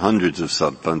 They have hundreds of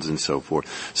sub-funds and so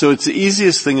forth. So it's the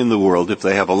easiest thing in the world. If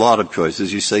they have a lot of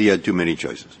choices, you say you had too many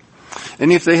choices.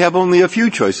 And if they have only a few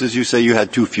choices, you say you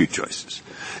had too few choices.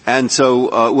 And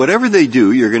so whatever they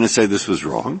do, you're going to say this was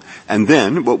wrong. And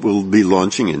then what we'll be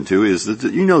launching into is that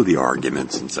you know the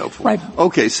arguments and so forth. Right.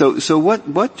 Okay, so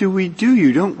what do we do?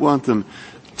 You don't want them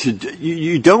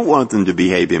to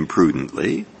behave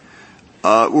imprudently.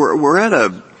 We're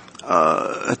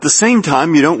at the same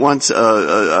time, you don't want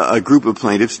a group of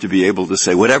plaintiffs to be able to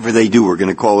say whatever they do, we're going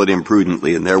to call it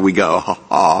imprudently, and there we go. Ha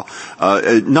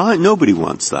ha. Nobody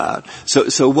wants that.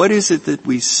 So what is it that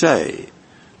we say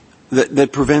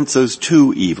that prevents those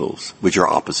two evils, which are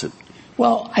opposite?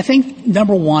 Well, I think,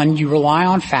 number one, you rely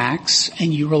on facts,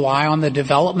 and you rely on the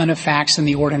development of facts in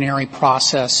the ordinary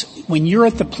process. When you're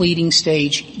at the pleading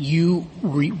stage, you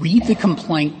read the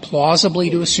complaint plausibly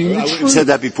to assume the truth. You said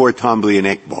that before Twombly and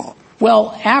Iqbal.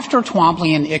 Well, after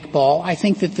Twombly and Iqbal, I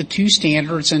think that the two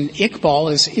standards, and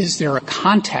Iqbal is there a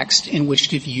context in which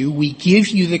to view? We give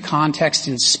you the context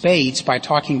in spades by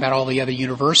talking about all the other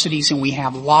universities, and we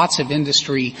have lots of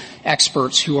industry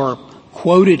experts who are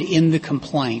quoted in the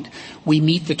complaint. We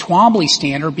meet the Twombly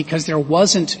standard because there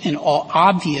wasn't an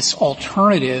obvious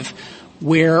alternative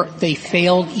where they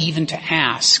failed even to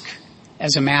ask,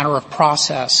 as a matter of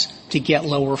process, to get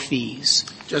lower fees.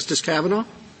 Justice Kavanaugh?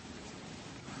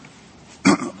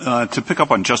 To pick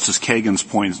up on Justice Kagan's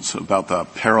points about the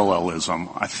parallelism,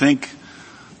 I think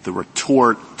the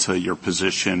retort to your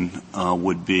position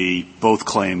would be both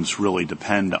claims really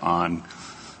depend on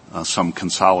some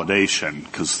consolidation,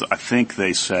 because I think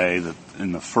they say that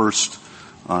in the first,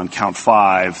 on count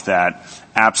 5, that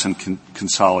absent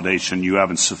consolidation, you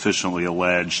haven't sufficiently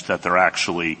alleged that they're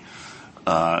actually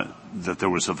that there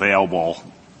was available,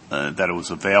 that it was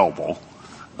available,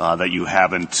 that you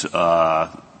haven't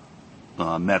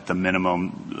met the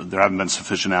minimum. There haven't been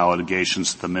sufficient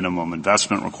allegations that the minimum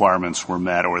investment requirements were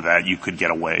met, or that you could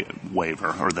get a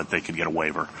waiver, or that they could get a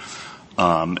waiver.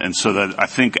 And so that I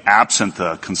think absent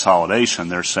the consolidation,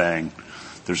 they're saying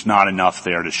there's not enough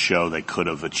there to show they could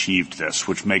have achieved this,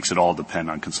 which makes it all depend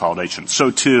on consolidation.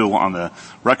 So too, on the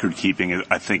record keeping,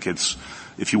 I think it's,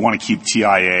 if you want to keep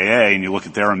TIAA and you look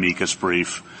at their amicus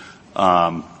brief,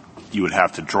 you would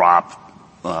have to drop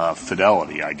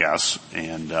Fidelity, I guess.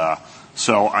 And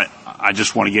so I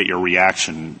just want to get your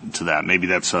reaction to that. Maybe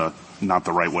that's not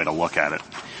the right way to look at it.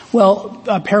 Well,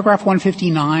 paragraph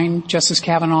 159, Justice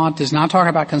Kavanaugh, does not talk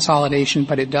about consolidation,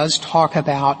 but it does talk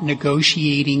about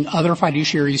negotiating, other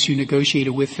fiduciaries who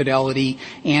negotiated with Fidelity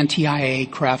and TIAA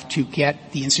CREF to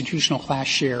get the institutional class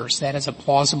shares. That is a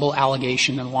plausible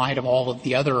allegation in light of all of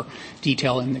the other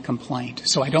detail in the complaint.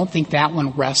 So I don't think that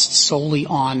one rests solely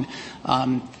on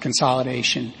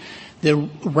consolidation. The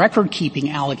record-keeping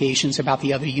allegations about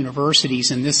the other universities,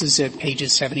 and this is at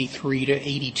pages 73 to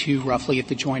 82 roughly at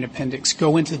the joint appendix,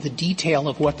 go into the detail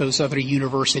of what those other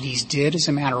universities did as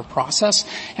a matter of process,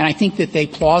 and I think that they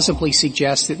plausibly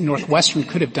suggest that Northwestern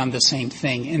could have done the same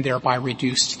thing and thereby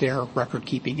reduced their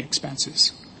record-keeping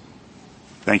expenses.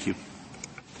 Thank you.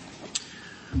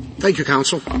 Thank you,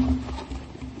 counsel.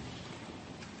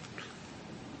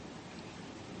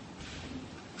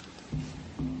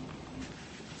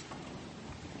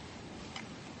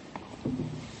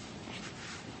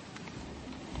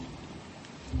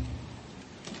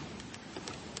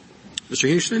 Mr.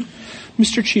 Houston?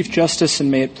 Mr. Chief Justice, and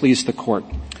may it please the Court.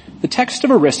 The text of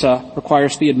ERISA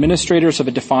requires the administrators of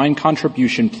a defined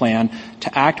contribution plan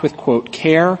to act with, quote,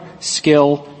 care,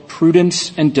 skill,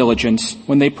 prudence, and diligence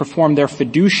when they perform their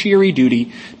fiduciary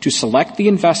duty to select the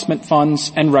investment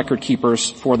funds and record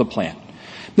keepers for the plan.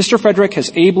 Mr. Frederick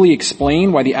has ably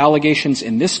explained why the allegations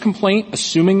in this complaint,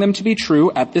 assuming them to be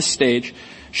true at this stage,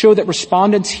 show that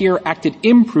respondents here acted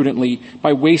imprudently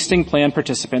by wasting plan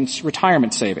participants'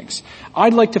 retirement savings.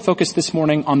 I'd like to focus this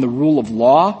morning on the rule of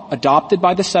law adopted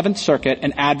by the Seventh Circuit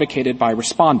and advocated by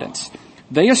respondents.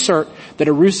 They assert that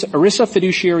ERISA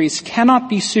fiduciaries cannot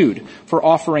be sued for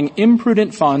offering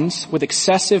imprudent funds with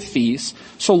excessive fees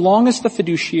so long as the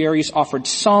fiduciaries offered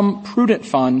some prudent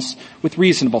funds with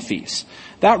reasonable fees.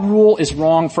 That rule is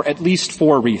wrong for at least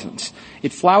 4 reasons.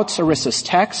 It flouts ERISA's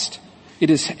text.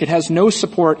 It has no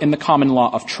support in the common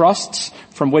law of trusts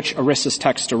from which ERISA's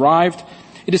text derived.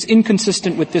 It is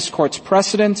inconsistent with this Court's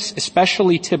precedents,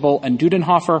 especially Tibble and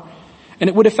Dudenhofer, and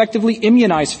it would effectively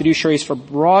immunize fiduciaries for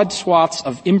broad swaths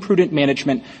of imprudent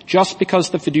management just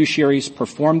because the fiduciaries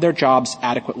performed their jobs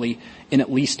adequately in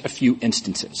at least a few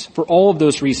instances. For all of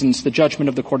those reasons, the judgment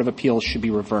of the Court of Appeals should be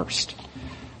reversed.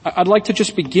 I'd like to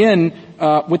just begin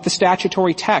with the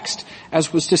statutory text.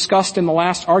 As was discussed in the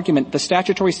last argument, the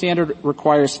statutory standard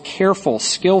requires careful,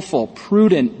 skillful,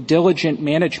 prudent, diligent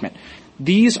management.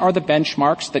 These are the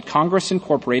benchmarks that Congress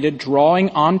incorporated drawing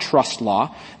on trust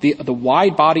law, the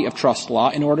wide body of trust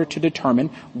law, in order to determine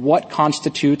what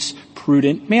constitutes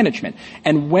prudent management.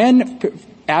 And when,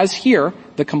 as here,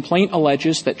 the complaint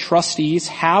alleges that trustees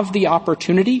have the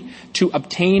opportunity to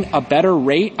obtain a better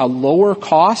rate, a lower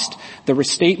cost, the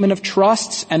restatement of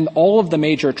trusts, and all of the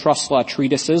major trust law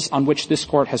treatises on which this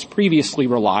Court has previously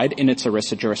relied in its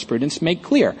ERISA jurisprudence make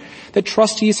clear that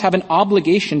trustees have an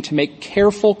obligation to make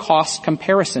careful cost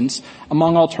comparisons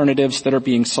among alternatives that are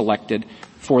being selected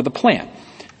for the plan.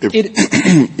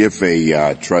 If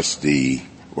a trustee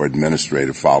or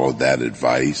administrator followed that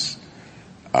advice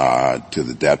to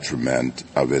the detriment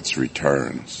of its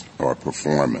returns or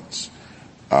performance,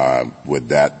 would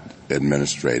that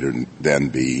administrator then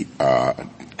be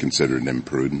considered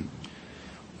imprudent?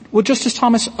 Well, Justice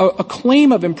Thomas, a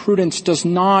claim of imprudence does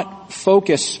not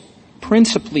focus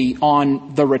principally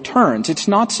on the returns. It's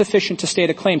not sufficient to state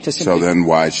a claim to simply— So then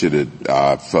why should it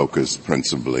focus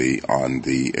principally on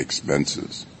the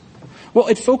expenses? Well,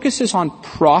 it focuses on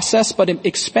process, but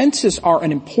expenses are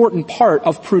an important part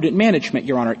of prudent management,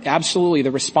 Your Honor. Absolutely.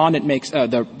 The restatement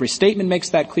makes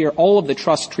that clear. All of the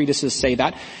trust treatises say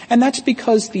that. And that's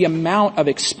because the amount of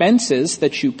expenses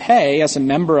that you pay as a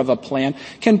member of a plan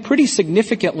can pretty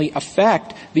significantly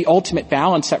affect the ultimate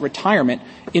balance at retirement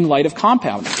in light of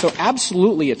compounding. So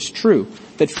absolutely it's true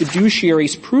that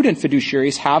prudent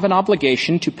fiduciaries have an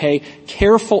obligation to pay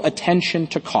careful attention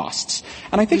to costs.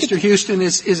 And I think Mr. Houston,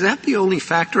 is that the only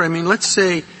factor? I mean, let's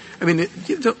say,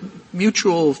 the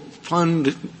mutual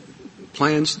fund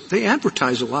plans, they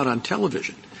advertise a lot on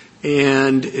television.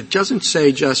 And it doesn't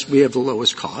say just we have the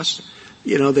lowest cost.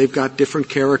 They've got different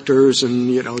characters and,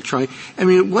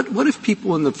 what if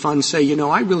people in the fund say,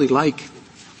 I really like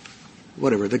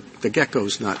whatever, the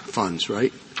Gecko's not funds,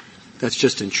 right? That's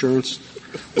just insurance.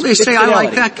 Well, they say, I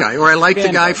like that guy, or I like the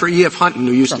guy for E.F. Hunton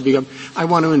who used to be, I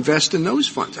want to invest in those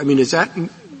funds.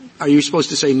 Are you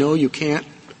supposed to say, no, you can't?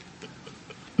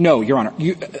 No, Your Honor.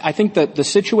 I think that the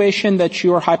situation that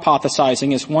you're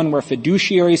hypothesizing is one where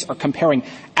fiduciaries are comparing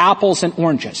apples and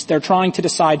oranges. They're trying to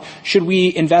decide, should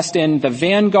we invest in the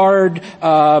Vanguard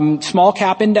small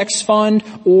cap index fund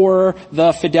or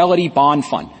the Fidelity bond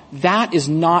fund? That is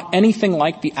not anything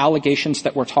like the allegations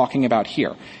that we're talking about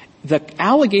here. The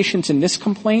allegations in this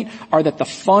complaint are that the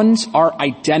funds are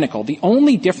identical. The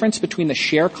only difference between the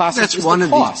share classes is the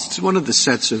cost. It's one of the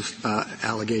sets of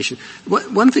allegations.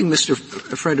 One thing Mr.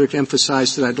 Frederick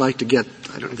emphasized that I'd like to get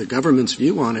the government's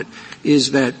view on it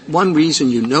is that one reason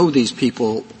these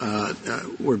people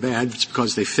were bad is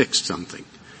because they fixed something.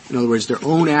 In other words, their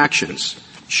own actions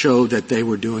show that they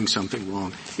were doing something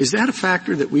wrong. Is that a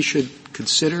factor that we should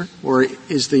consider, or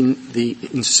is the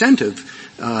incentive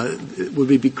would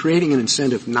we be creating an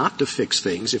incentive not to fix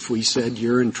things if we said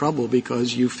you're in trouble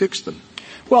because you fixed them?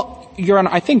 Well, Your Honor,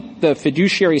 I think the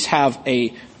fiduciaries have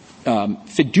a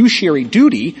fiduciary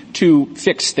duty to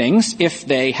fix things if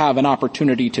they have an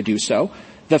opportunity to do so.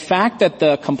 The fact that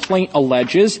the complaint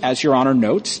alleges, as Your Honor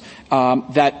notes,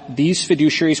 that these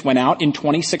fiduciaries went out in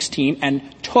 2016 and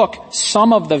took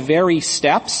some of the very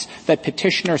steps that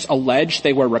petitioners allege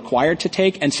they were required to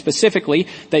take, and specifically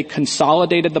they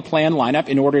consolidated the plan lineup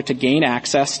in order to gain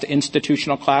access to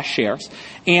institutional class shares.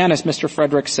 And as Mr.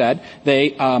 Frederick said,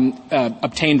 they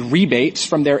obtained rebates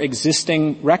from their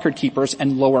existing record keepers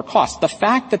and lower costs. The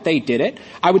fact that they did it,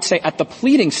 I would say at the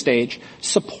pleading stage,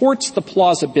 supports the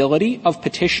plausibility of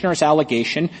petitioners'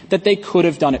 allegation that they could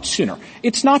have done it sooner.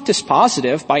 It's not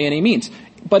dispositive by any means,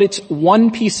 but it's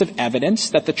one piece of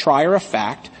evidence that the trier of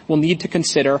fact will need to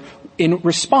consider in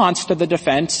response to the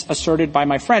defense asserted by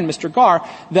my friend, Mr. Garr,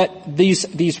 that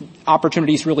these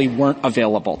opportunities really weren't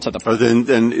available to the person.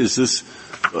 Then is this,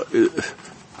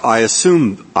 I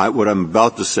assume what I'm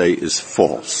about to say is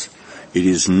false. It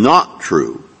is not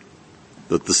true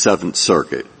that the Seventh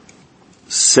Circuit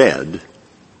said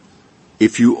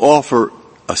if you offer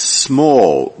a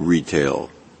small retail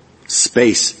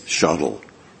space shuttle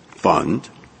fund,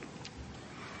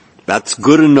 that's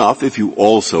good enough if you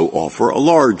also offer a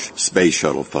large space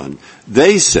shuttle fund.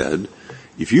 They said,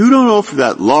 if you don't offer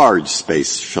that large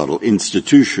space shuttle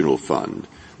institutional fund,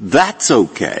 that's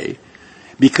okay,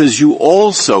 because you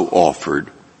also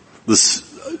offered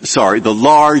the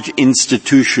large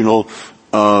institutional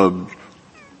farm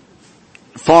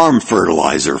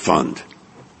fertilizer fund.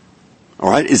 All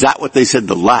right? Is that what they said?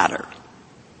 The latter.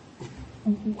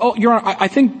 Oh, Your Honor, I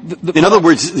think in other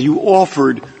words, you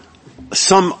offered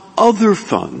some other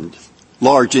fund,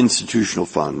 large institutional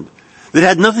fund, that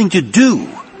had nothing to do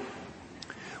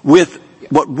with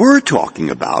what we're talking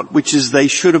about, which is they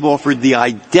should have offered the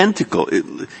identical.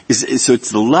 So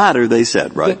it's the latter, they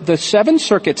said, right? The Seventh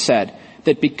Circuit said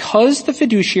that because the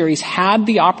fiduciaries had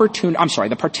the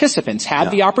the participants had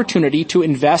the opportunity to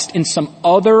invest in some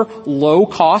other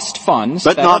low-cost funds.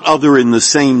 But not other in the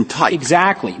same type.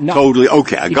 Exactly. No. Totally.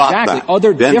 Okay, I got that.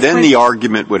 Other then the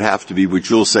argument would have to be, which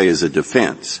you'll say is a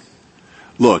defense.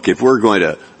 Look, if we're going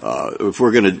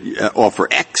to offer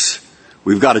X,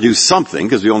 we've got to do something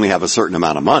because we only have a certain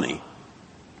amount of money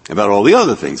about all the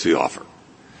other things we offer.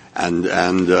 And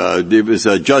it was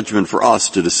a judgment for us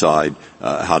to decide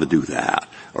how to do that,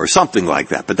 or something like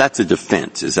that. But that's a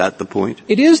defense. Is that the point?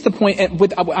 It is the point,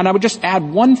 and I would just add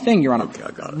one thing, Your Honor. Okay,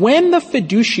 I got it. When the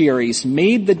fiduciaries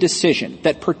made the decision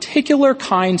that particular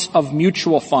kinds of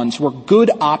mutual funds were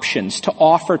good options to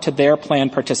offer to their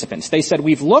plan participants, they said,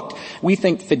 we've looked, we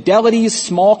think Fidelity's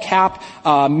small cap,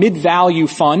 mid-value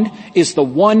fund is the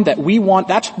one that we want,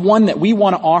 that's one that we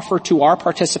want to offer to our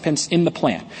participants in the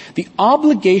plan. The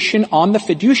obligation on the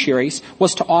fiduciaries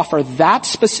was to offer that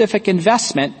specific investment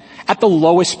at the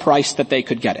lowest price that they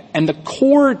could get it. And the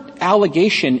core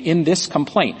allegation in this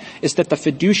complaint is that the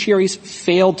fiduciaries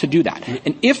failed to do that.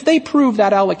 And if they prove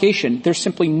that allegation, there's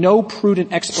simply no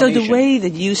prudent explanation. So the way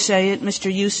that you say it,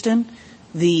 Mr. Houston,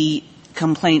 the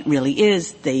complaint really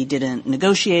is they didn't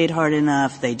negotiate hard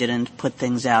enough, they didn't put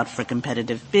things out for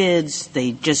competitive bids,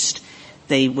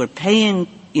 they were paying,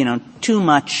 too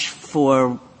much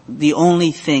for the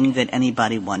only thing that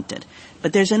anybody wanted.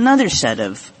 But there's another set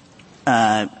of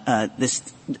this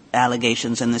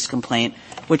allegations in this complaint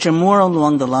which are more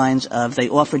along the lines of they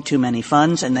offered too many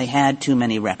funds and they had too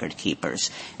many record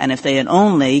keepers. And if they had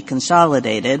only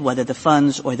consolidated, whether the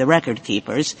funds or the record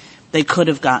keepers, they could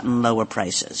have gotten lower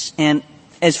prices. And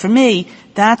as for me,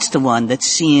 that's the one that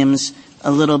seems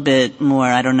a little bit more,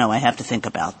 I don't know, I have to think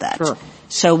about that. Sure.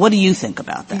 So what do you think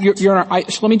about that? Your Honor,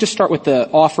 so let me just start with the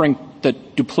offering the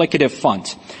duplicative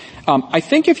funds. I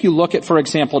think if you look at, for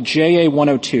example, JA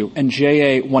 102 and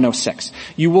JA 106,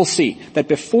 you will see that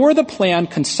before the plan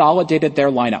consolidated their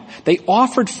lineup, they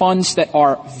offered funds that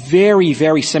are very,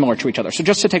 very similar to each other. So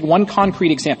just to take one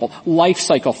concrete example, life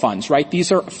cycle funds, right?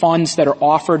 These are funds that are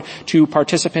offered to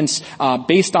participants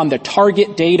based on the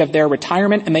target date of their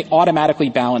retirement, and they automatically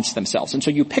balance themselves. And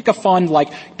so you pick a fund like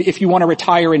if you want to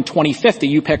retire in 2050,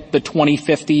 you pick the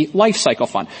 2050 life cycle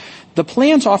fund. The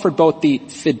plans offered both the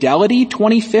Fidelity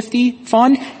 2050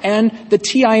 fund and the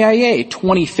TIAA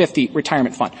 2050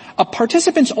 retirement fund. A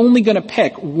participant's only going to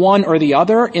pick one or the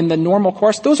other in the normal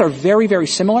course. Those are very, very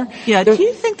similar. Yeah, do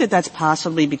you think that that's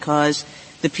possibly because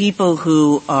the people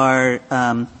who are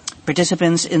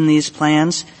participants in these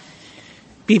plans,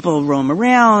 people roam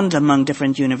around among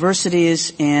different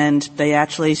universities, and they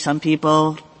actually, some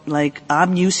people, like,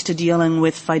 I'm used to dealing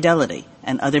with Fidelity,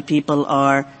 and other people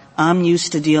are, I'm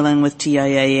used to dealing with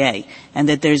TIAA, and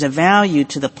that there's a value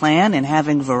to the plan in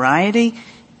having variety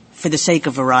for the sake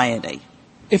of variety.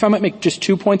 If I might make just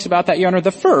 2 points about that, Your Honor.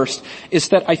 The first is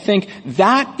that I think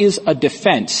that is a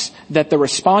defense that the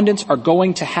respondents are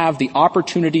going to have the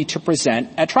opportunity to present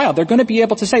at trial. They're going to be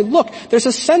able to say, look, there's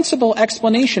a sensible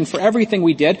explanation for everything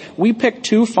we did. We picked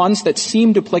two funds that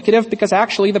seem duplicative because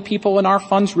actually the people in our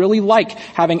funds really like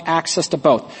having access to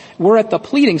both. We're at the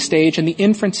pleading stage and the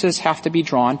inferences have to be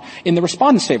drawn in the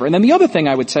respondent's favor. And then the other thing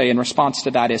I would say in response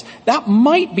to that is that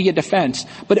might be a defense,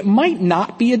 but it might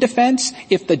not be a defense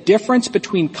if the difference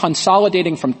between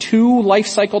consolidating from two life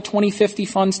cycle 2050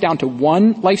 funds down to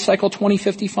one life cycle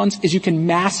 2050 funds is you can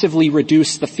massively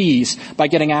reduce the fees by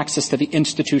getting access to the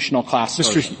institutional class.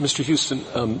 Mr.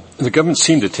 Houston, the government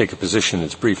seemed to take a position in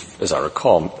its brief, as I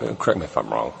recall, correct me if I'm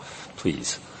wrong,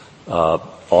 please,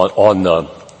 on the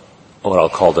what I'll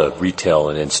call the retail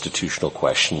and institutional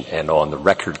question and on the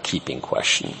record-keeping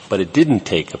question. But it didn't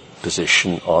take a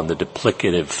position on the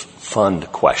duplicative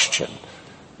fund question.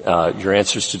 Your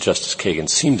answers to Justice Kagan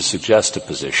seem to suggest a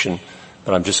position,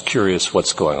 but I'm just curious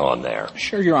what's going on there.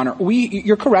 Sure, Your Honor.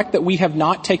 You're correct that we have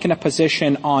not taken a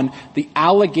position on the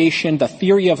allegation, the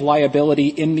theory of liability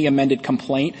in the amended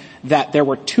complaint that there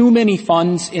were too many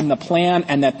funds in the plan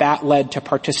and that led to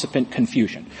participant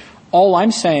confusion. All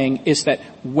I'm saying is that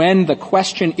when the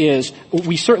question is,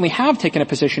 we certainly have taken a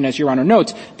position, as Your Honor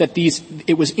notes, that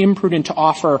it was imprudent to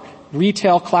offer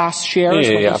retail class shares.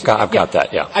 Yeah, I've got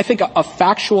that, yeah. I think a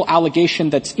factual allegation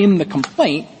that's in the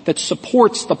complaint that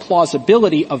supports the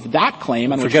plausibility of that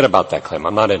claim. Forget about that claim.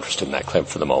 I'm not interested in that claim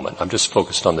for the moment. I'm just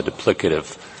focused on the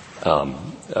duplicative,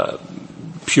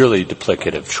 purely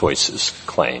duplicative choices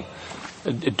claim.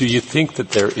 Do you think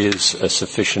that there is a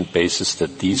sufficient basis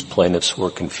that these plaintiffs were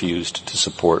confused to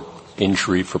support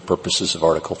injury for purposes of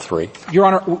Article 3? Your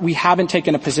Honor, we haven't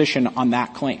taken a position on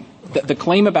that claim. The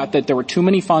claim about that there were too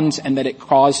many funds and that it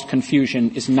caused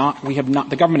confusion is not, the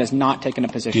government has not taken a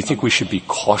position. Do you think we should be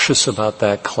cautious about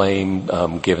that claim,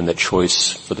 given that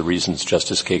choice, for the reasons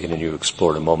Justice Kagan and you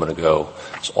explored a moment ago,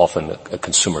 is often a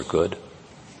consumer good?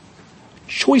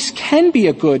 Choice can be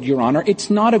a good, Your Honor. It's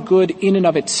not a good in and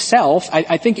of itself.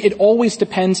 I think it always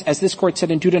depends, as this Court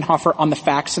said in Dudenhofer, on the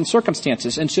facts and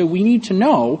circumstances. And so we need to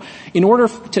know, in order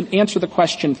to answer the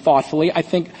question thoughtfully, I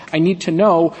think I need to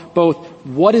know both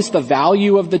what is the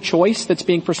value of the choice that's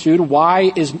being pursued,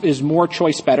 why is more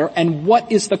choice better, and what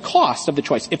is the cost of the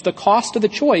choice. If the cost of the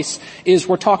choice is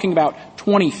we're talking about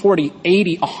 20, 40,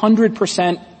 80,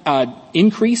 100%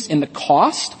 increase in the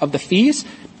cost of the fees,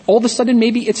 all of a sudden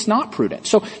maybe it's not prudent.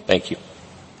 So thank you.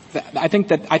 I think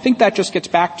that just gets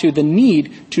back to the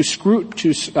need to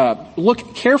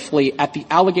look carefully at the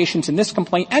allegations in this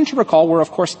complaint and to recall we're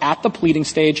of course at the pleading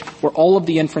stage where all of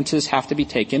the inferences have to be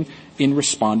taken in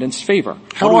respondents' favor.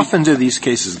 How often do these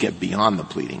cases get beyond the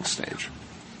pleading stage?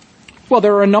 Well,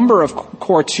 there are a number of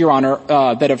courts, Your Honor,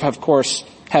 that have, of course,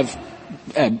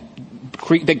 that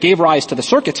gave rise to the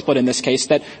circuit split in this case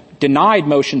that denied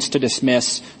motions to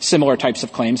dismiss similar types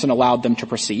of claims and allowed them to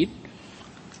proceed.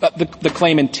 The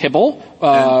claim in Tibble,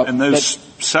 and those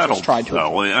settled,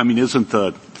 though. I mean, isn't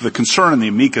the concern in the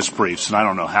amicus briefs, and I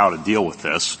don't know how to deal with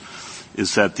this,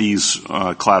 is that these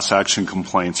class action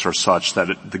complaints are such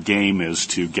that the game is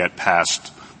to get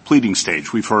past pleading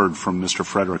stage. We've heard from Mr.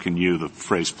 Frederick and you the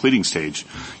phrase pleading stage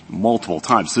multiple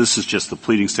times. This is just the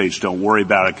pleading stage. Don't worry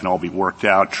about it. It can all be worked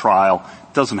out. Trial.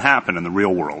 It doesn't happen in the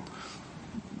real world.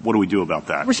 What do we do about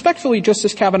that? Respectfully,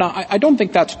 Justice Kavanaugh, I don't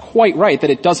think that's quite right, that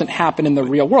it doesn't happen in the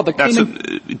real world.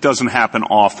 It doesn't happen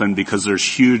often because there's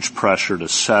huge pressure to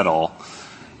settle,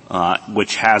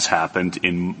 which has happened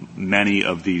in many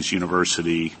of these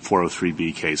university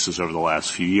 403B cases over the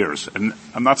last few years. And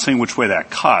I'm not saying which way that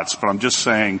cuts, but I'm just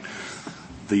saying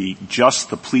the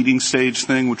pleading stage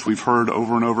thing, which we've heard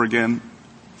over and over again,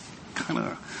 kind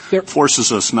of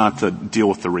forces us not to deal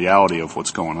with the reality of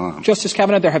what's going on. Justice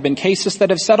Kavanaugh, there have been cases that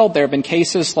have settled. There have been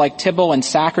cases like Tibble and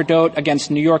Sacerdote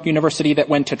against New York University that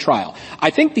went to trial. I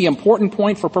think the important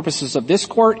point for purposes of this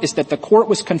Court is that the Court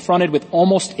was confronted with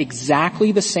almost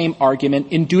exactly the same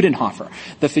argument in Dudenhofer.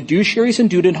 The fiduciaries in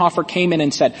Dudenhofer came in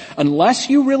and said, unless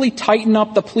you really tighten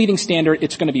up the pleading standard,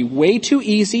 it's going to be way too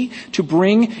easy to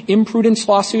bring imprudence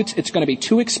lawsuits. It's going to be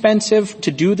too expensive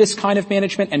to do this kind of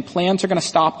management, and plans are going to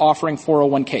stop offering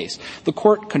 401ks. The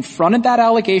Court confronted that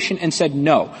allegation and said,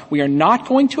 no, we are not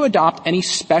going to adopt any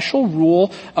special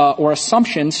rule or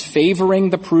assumptions favoring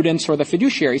the prudence or the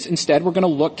fiduciaries. Instead, we're going to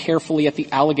look carefully at the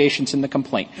allegations in the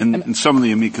complaint. And some of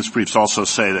the amicus briefs also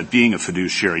say that being a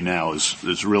fiduciary now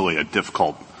is really a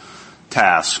difficult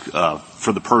task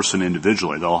for the person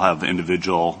individually. They'll have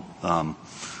individual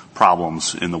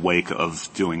problems in the wake of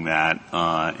doing that,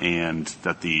 and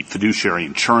that the fiduciary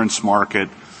insurance market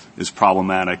is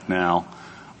problematic now.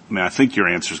 I mean, I think your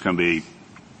answer is going to be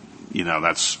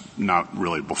that's not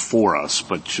really before us,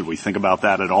 but should we think about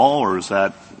that at all, or is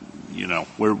that,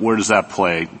 where does that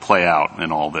play out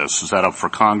in all this? Is that up for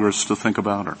Congress to think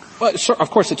about, or? Well, sir, of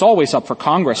course, it's always up for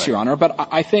Congress, right, Your Honor, but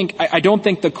I don't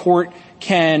think the court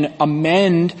can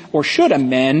amend or should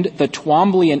amend the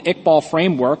Twombly and Iqbal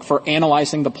framework for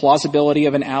analyzing the plausibility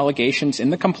of an allegations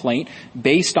in the complaint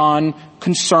based on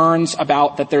concerns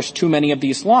about that there's too many of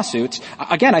these lawsuits.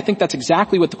 Again, I think that's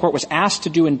exactly what the court was asked to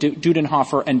do in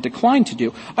Dudenhofer and declined to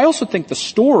do. I also think the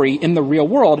story in the real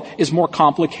world is more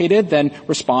complicated than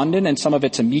respondent and some of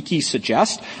its amici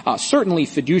suggest. Certainly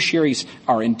fiduciaries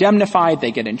are indemnified,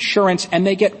 they get insurance, and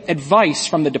they get advice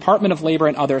from the Department of Labor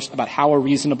and others about how a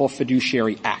reasonable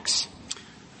fiduciary acts.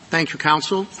 Thank you,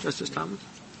 counsel. Justice Thomas?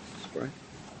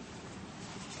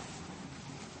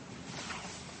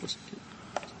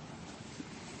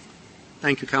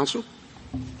 Thank you, counsel.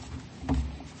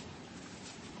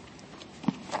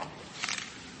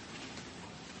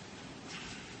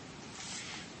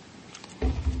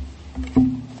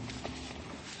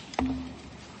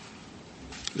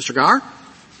 Mr. Garre?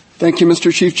 Thank you,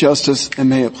 Mr. Chief Justice, and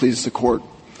may it please the Court.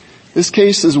 This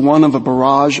case is one of a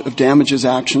barrage of damages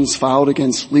actions filed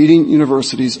against leading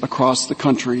universities across the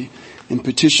country, in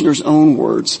petitioners' own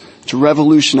words, to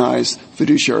revolutionize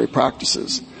fiduciary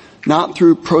practices. Not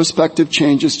through prospective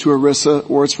changes to ERISA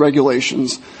or its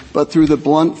regulations, but through the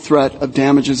blunt threat of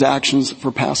damages actions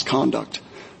for past conduct.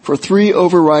 For three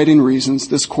overriding reasons,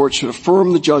 this Court should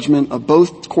affirm the judgment of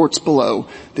both courts below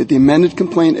that the amended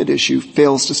complaint at issue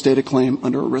fails to state a claim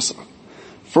under ERISA.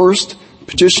 First,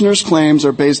 petitioners' claims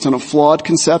are based on a flawed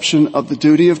conception of the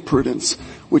duty of prudence,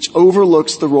 which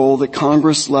overlooks the role that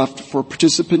Congress left for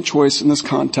participant choice in this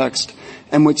context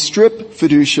and would strip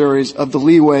fiduciaries of the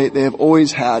leeway they have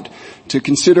always had to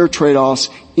consider trade-offs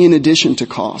in addition to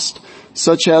cost,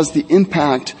 such as the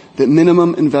impact that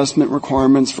minimum investment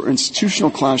requirements for institutional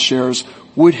class shares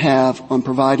would have on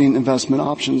providing investment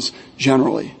options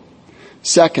generally.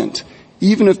 Second,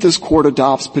 even if this Court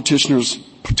adopts petitioners'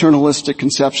 paternalistic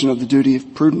conception of the duty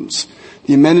of prudence,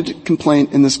 the amended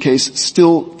complaint in this case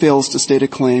still fails to state a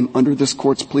claim under this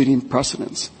Court's pleading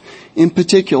precedents. In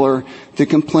particular, the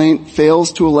complaint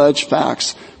fails to allege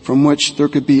facts from which there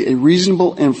could be a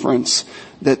reasonable inference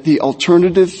that the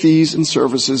alternative fees and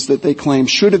services that they claim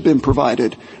should have been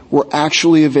provided were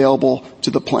actually available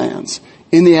to the plans.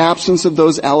 In the absence of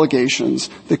those allegations,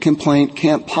 the complaint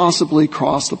can't possibly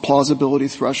cross the plausibility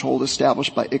threshold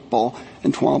established by Iqbal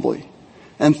and Twombly.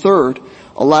 And third,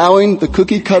 allowing the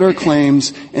cookie-cutter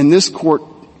claims in this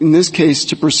case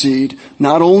to proceed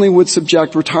not only would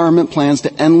subject retirement plans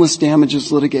to endless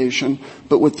damages litigation,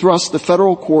 but would thrust the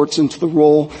federal courts into the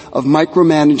role of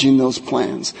micromanaging those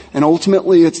plans. And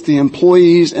ultimately, it's the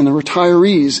employees and the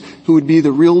retirees who would be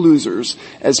the real losers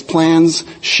as plans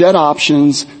shed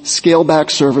options, scale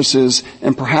back services,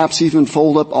 and perhaps even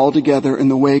fold up altogether in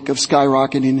the wake of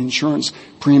skyrocketing insurance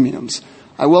premiums.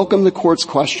 I welcome the Court's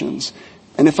questions.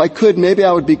 And if I could, maybe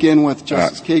I would begin with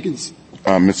Justice Kagan's.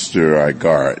 Mr.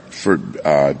 Garre,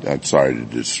 I'm sorry to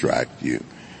distract you.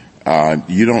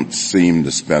 You don't seem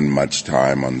to spend much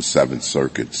time on the Seventh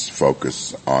Circuit's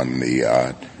focus on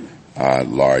the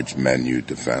large menu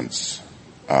defense.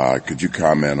 Could you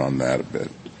comment on that a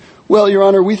bit? Well, Your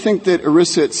Honor, we think that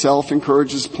ERISA itself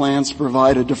encourages plans to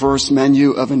provide a diverse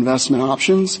menu of investment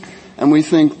options, and we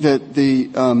think that the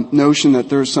notion that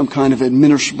there's some kind of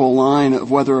administrable line of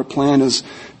whether a plan is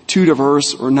too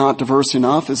diverse or not diverse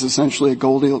enough is essentially a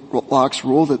Goldilocks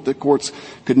rule that the courts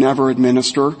could never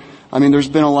administer. I mean, there's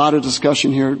been a lot of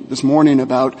discussion here this morning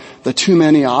about the too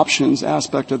many options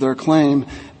aspect of their claim.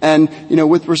 And,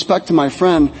 with respect to my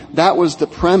friend, that was the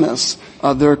premise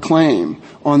of their claim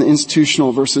on the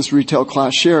institutional versus retail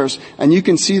class shares. And you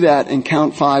can see that in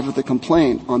count 5 of the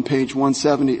complaint on page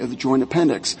 170 of the joint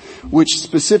appendix, which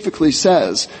specifically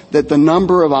says that the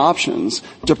number of options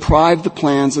deprive the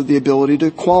plans of the ability to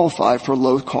qualify for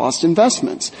low-cost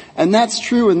investments. And that's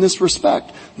true in this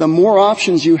respect. The more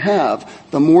options you have,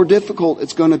 the more difficult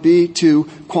it's going to be to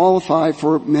qualify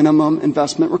for minimum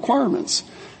investment requirements.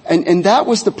 And that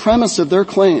was the premise of their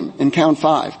claim in count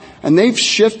 5. And they've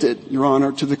shifted, Your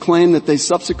Honor, to the claim that they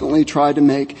subsequently tried to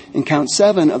make in count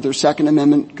 7 of their Second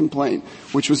Amendment complaint,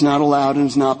 which was not allowed and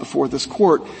is not before this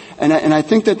Court. And I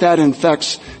think that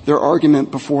infects their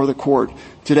argument before the Court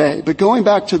today. But going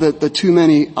back to the too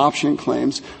many option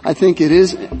claims, I think it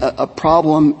is a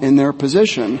problem in their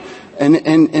position.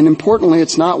 And importantly,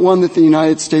 it's not one that the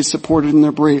United States supported in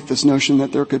their brief, this notion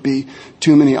that there could be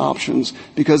too many options,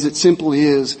 because it simply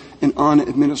is an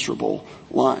unadministrable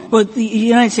line. Well, the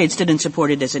United States didn't support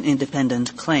it as an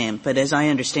independent claim, but as I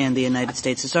understand the United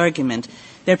States' argument,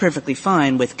 they're perfectly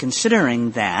fine with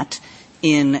considering that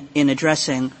in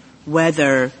addressing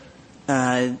whether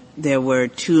there were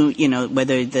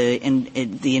whether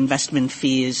the investment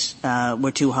fees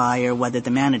were too high, or whether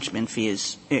the management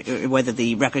fees, or whether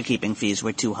the record-keeping fees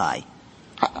were too high.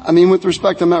 I mean, with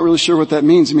respect, I'm not really sure what that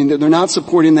means. I mean, they're not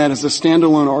supporting that as a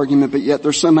standalone argument, but yet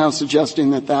they're somehow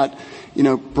suggesting that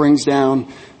brings down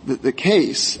the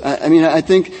case. I mean, I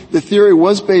think the theory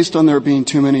was based on there being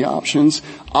too many options.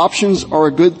 Options are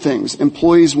good things.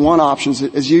 Employees want options.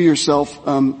 As you yourself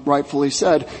rightfully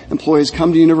said, employees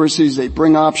come to universities, they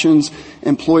bring options.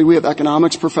 We have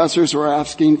economics professors who are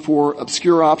asking for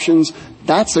obscure options.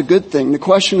 That's a good thing. The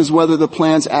question is whether the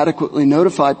plans adequately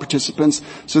notify participants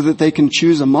so that they can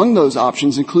choose among those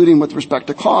options, including with respect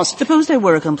to cost. Suppose there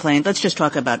were a complaint. Let's just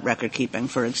talk about record keeping,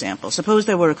 for example. Suppose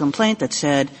there were a complaint that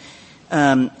said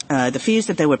the fees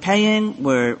that they were paying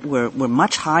were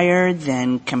much higher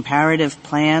than comparative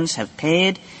plans have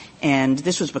paid, and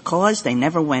this was because they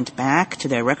never went back to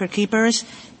their record keepers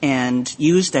and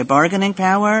used their bargaining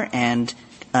power and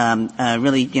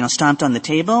really stomped on the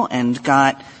table and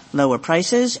got lower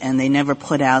prices, and they never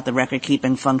put out the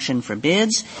record-keeping function for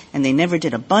bids, and they never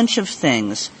did a bunch of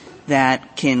things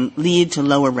that can lead to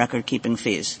lower record-keeping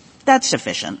fees. That's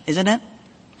sufficient, isn't it?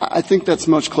 I think that's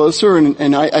much closer,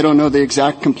 and I don't know the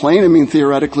exact complaint. I mean,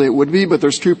 theoretically it would be, but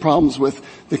there's two problems with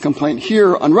the complaint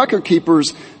here. On record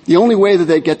keepers, the only way that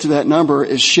they get to that number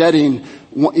is shedding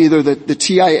either the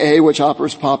TIA, which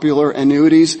offers popular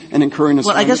annuities, and incurring a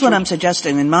Well, I guess what I'm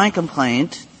suggesting in my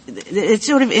complaint, it's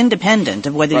sort of independent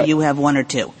of whether you have one or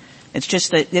two. It's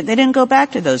just that they didn't go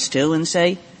back to those two and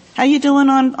say, how you doing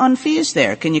on fees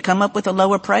there? Can you come up with a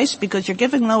lower price? Because you're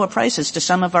giving lower prices to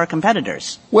some of our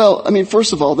competitors. Well, I mean,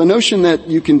 first of all, the notion that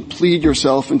you can plead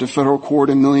yourself into federal court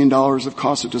 $1 million of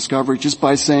cost of discovery just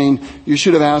by saying you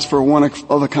should have asked for a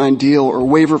one-of-a-kind deal or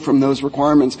waiver from those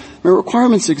requirements. I mean,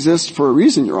 requirements exist for a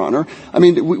reason, Your Honor. I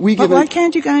mean, But why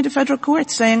can't you go into federal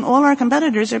court saying all our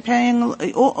competitors are paying,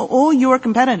 all your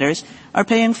competitors are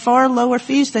paying far lower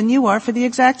fees than you are for the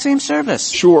exact same service?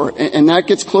 Sure. And that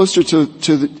gets closer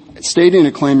to stating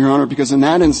a claim, Your Honor, because in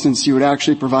that instance you would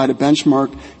actually provide a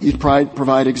benchmark, you'd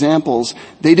provide examples.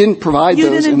 They didn't provide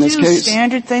those in this case. You didn't do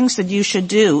standard things that you should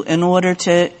do in order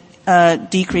to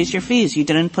decrease your fees. You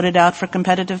didn't put it out for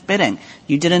competitive bidding.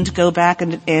 You didn't go back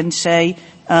and say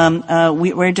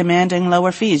we're demanding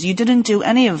lower fees. You didn't do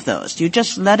any of those. You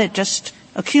just let it just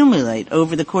accumulate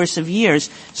over the course of years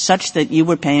such that you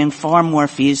were paying far more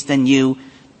fees than you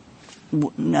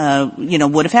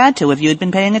would have had to if you had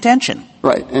been paying attention.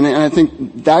 Right. And I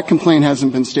think that complaint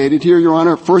hasn't been stated here, Your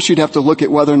Honor. First, you'd have to look at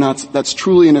whether or not that's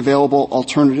truly an available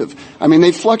alternative. I mean,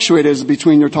 they fluctuate as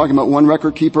between you're talking about one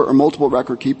record keeper or multiple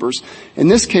record keepers. In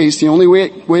this case, the only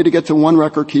way to get to one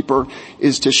record keeper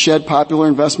is to shed popular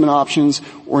investment options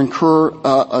or incur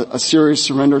a serious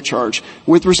surrender charge.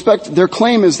 With respect, their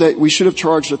claim is that we should have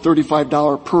charged a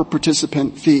 $35 per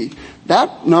participant fee.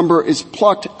 That number is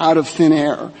plucked out of thin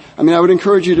air. I mean, I would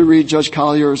encourage you to read Judge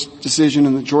Collier's decision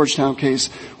in the Georgetown case,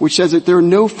 which says that there are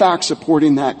no facts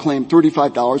supporting that claim,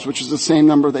 $35, which is the same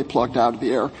number they plucked out of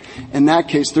the air. In that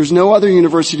case, there's no other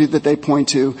university that they point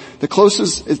to. The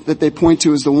closest that they point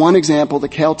to is the one example, the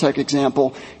Caltech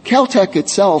example. Caltech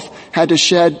itself had to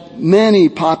shed many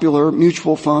popular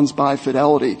mutual funds by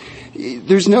Fidelity.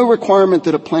 There's no requirement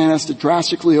that a plan has to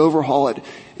drastically overhaul it,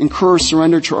 incur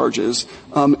surrender charges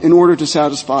in order to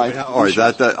satisfy. All right,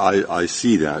 I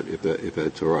see that. If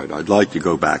that's all right, I'd like to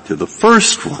go back to the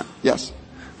first one. Yes,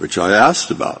 which I asked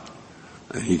about,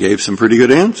 and he gave some pretty good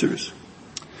answers.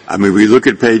 I mean, we look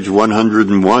at page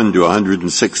 101 to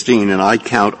 116, and I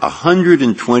count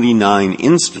 129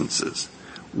 instances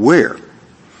where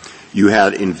you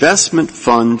had investment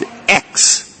fund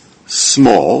X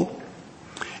small,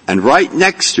 and right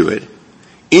next to it,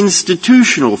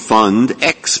 institutional fund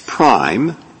X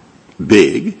prime,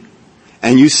 big,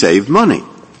 and you save money.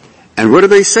 And what do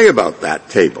they say about that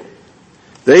table?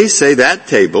 They say that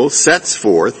table sets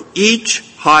forth each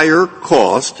higher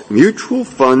cost mutual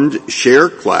fund share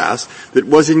class that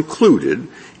was included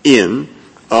in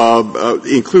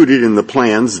the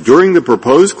plans during the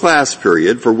proposed class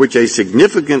period for which a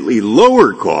significantly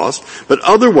lower cost but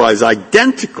otherwise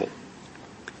identical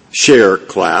share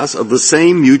class of the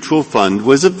same mutual fund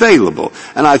was available.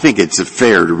 And I think it's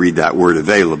fair to read that word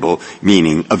available,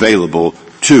 meaning available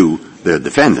to the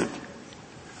defendant.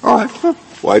 All right.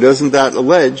 Why doesn't that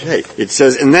allege, hey, it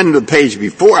says, and then the page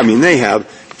before, they have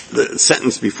the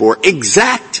sentence before,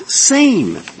 exact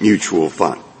same mutual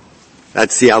fund.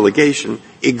 That's the allegation.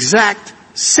 Exact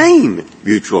same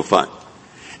mutual fund.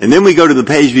 And then we go to the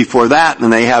page before that,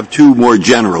 and they have two more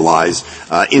generalized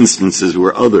instances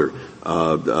where other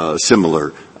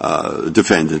similar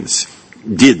defendants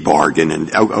did bargain.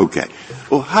 And okay,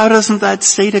 well, how doesn't that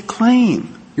state a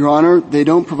claim? Your Honor, they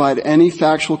don't provide any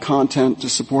factual content to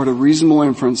support a reasonable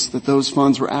inference that those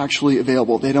funds were actually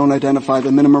available. They don't identify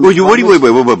the minimum. Well, wait.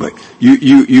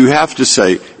 You have to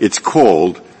say it's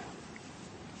called.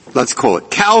 Let's call it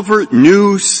Calvert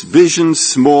New Vision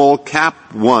Small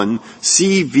Cap 1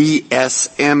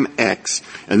 CVSMX,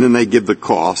 and then they give the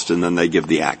cost, and then they give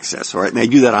the access, all right? And they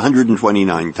do that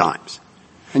 129 times.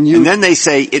 And then they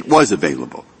say it was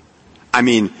available.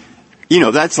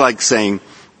 That's like saying,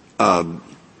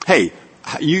 hey,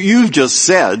 you've just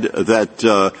said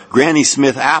that Granny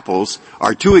Smith apples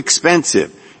are too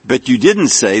expensive, but you didn't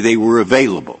say they were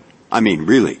available.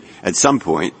 Really, at some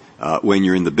point, when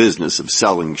you're in the business of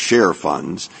selling share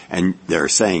funds and they're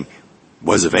saying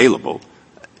was available,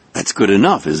 that's good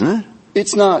enough, isn't it?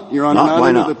 It's not, Your Honor, not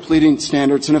under the pleading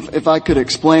standards. And if I could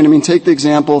explain, take the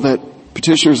example that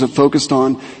petitioners have focused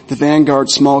on, the Vanguard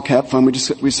Small Cap Fund.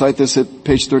 We cite this at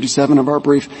page 37 of our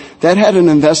brief. That had an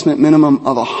investment minimum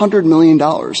of $100 million.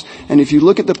 And if you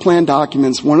look at the plan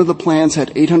documents, one of the plans had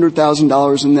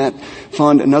 $800,000 in that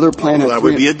fund. Another plan had that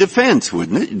would be a defense,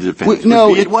 wouldn't it?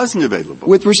 It wasn't available.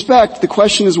 With respect, the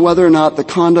question is whether or not the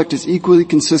conduct is equally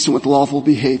consistent with lawful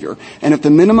behavior. And if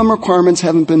the minimum requirements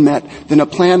haven't been met, then a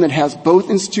plan that has both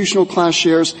institutional class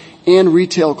shares and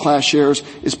retail class shares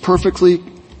is perfectly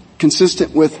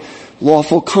consistent with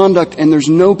lawful conduct, and there's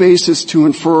no basis to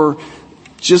infer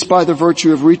just by the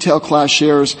virtue of retail class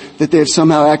shares that they have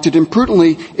somehow acted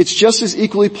imprudently. It's just as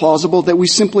equally plausible that we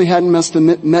simply hadn't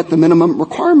met the minimum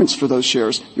requirements for those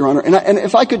shares, Your Honor. And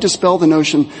if I could dispel the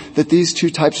notion that these two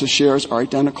types of shares are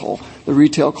identical, the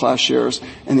retail class shares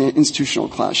and the institutional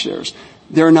class shares,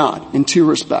 they're not, in two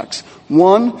respects.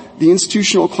 One, the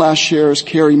institutional class shares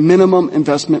carry minimum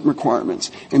investment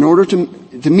requirements. In order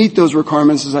to meet those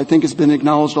requirements, as I think has been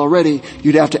acknowledged already,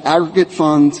 you'd have to aggregate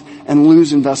funds and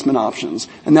lose investment options.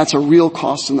 And that's a real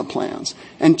cost in the plans.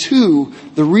 And two,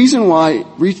 the reason why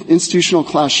institutional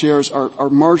class shares are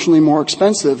marginally more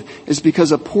expensive is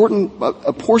because a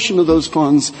portion of those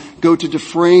funds go to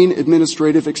defraying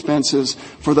administrative expenses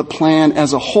for the plan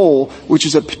as a whole, which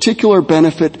is a particular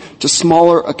benefit to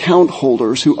smaller account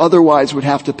holders who otherwise would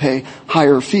have to pay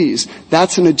higher fees.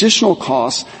 That's an additional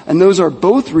cost, and those are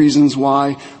both reasons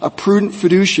why a prudent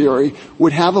fiduciary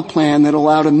would have a plan that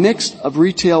allowed a mix of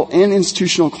retail and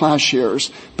institutional class shares,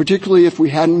 particularly if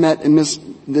we hadn't met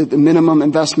the minimum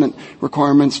investment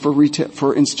requirements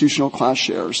for institutional class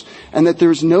shares, and that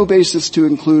there's no basis to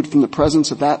include from the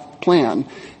presence of that plan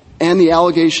and the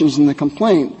allegations in the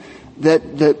complaint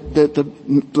that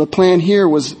the plan here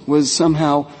was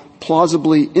somehow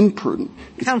plausibly imprudent.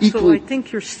 Counsel, I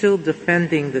think you're still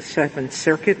defending the Seventh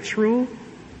Circuit's rule,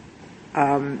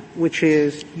 which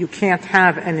is you can't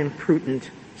have an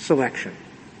imprudent selection.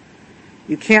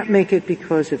 You can't make it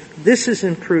because if this is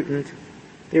imprudent,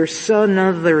 there's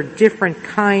another different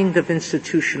kind of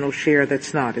institutional share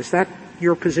that's not. Is that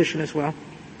your position as well?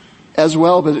 As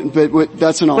well, but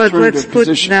that's an alternative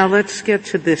position. Now let's get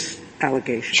to this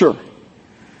allegation. Sure.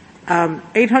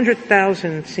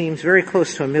 800,000 seems very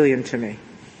close to $1 million to me.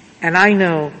 And I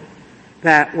know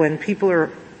that when people are,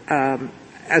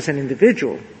 as an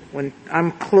individual, when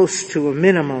I'm close to a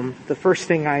minimum, the first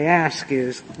thing I ask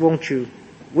is, won't you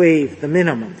waive the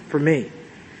minimum for me?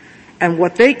 And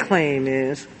what they claim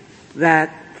is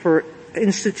that for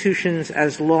institutions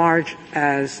as large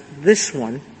as this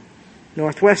one,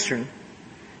 Northwestern,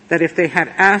 that if they had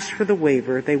asked for the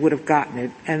waiver, they would have gotten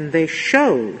it, and they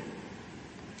showed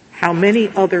how many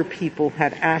other people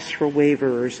had asked for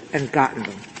waivers and gotten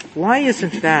them. Why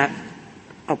isn't that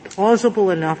a plausible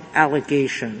enough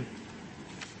allegation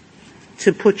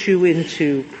to put you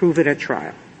into prove it at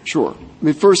trial? Sure.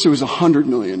 First it was 100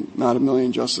 million, not $1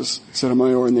 million, Justice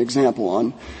Sotomayor, in the example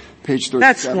on page 37.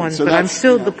 That's one, so but I'm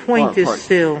still, the point is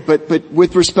still. But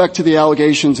with respect to the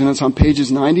allegations, and it's on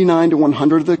pages 99 to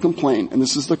 100 of the complaint, and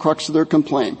this is the crux of their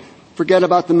complaint, forget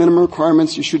about the minimum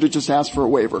requirements, you should have just asked for a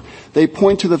waiver. They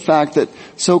point to the fact that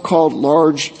so-called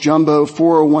large jumbo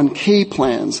 401k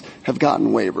plans have gotten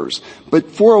waivers. But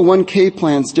 401k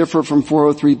plans differ from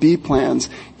 403b plans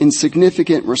in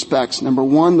significant respects. Number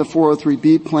one, the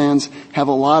 403b plans have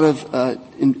a lot of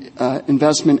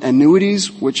investment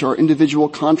annuities, which are individual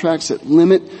contracts that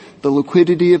limit the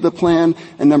liquidity of the plan,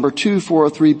 and number two,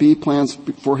 403B plans,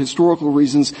 for historical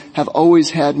reasons, have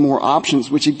always had more options,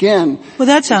 which again... Well,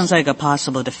 that sounds like a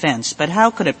possible defense, but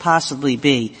how could it possibly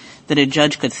be that a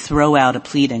judge could throw out a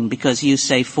pleading because you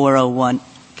say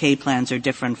 401K plans are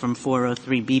different from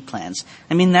 403B plans?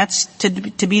 I mean, that's to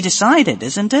be decided,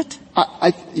 isn't it?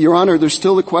 Your Honor, there's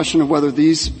still the question of whether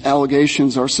these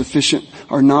allegations are sufficient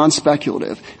or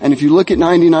non-speculative. And if you look at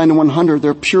 99 to 100,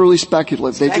 they're purely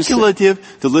speculative.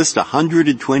 Speculative to list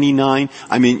 129?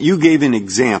 I mean, you gave an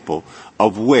example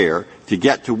of where, to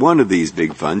get to one of these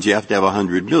big funds, you have to have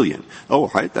 100 million. Oh,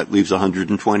 all right, that leaves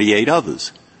 128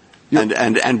 others. Yep.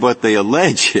 And what they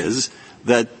allege is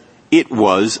that it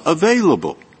was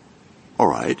available. All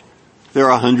right. There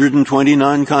are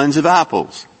 129 kinds of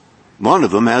apples. One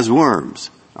of them has worms.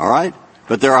 All right?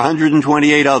 But there are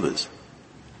 128 others.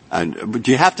 But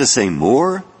do you have to say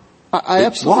more? I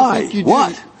absolutely think you do.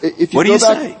 What? If you what do go you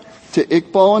back say? To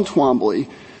Iqbal and Twombly,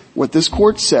 what this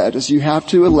court said is you have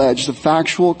to allege the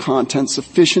factual content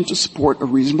sufficient to support a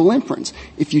reasonable inference.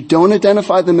 If you don't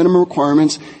identify the minimum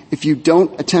requirements, if you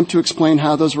don't attempt to explain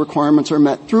how those requirements are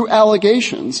met through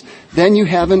allegations, then you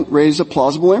haven't raised a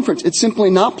plausible inference. It's simply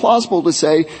not plausible to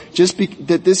say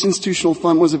that this institutional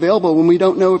fund was available when we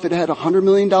don't know if it had a $100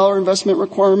 million investment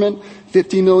requirement,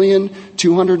 50 million,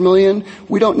 200 million.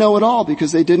 We don't know at all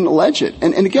because they didn't allege it.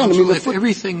 And again, if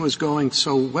everything was going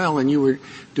so well and you were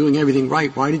doing everything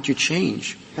right, why did you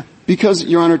change? Because,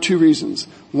 Your Honor, two reasons.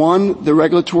 One, the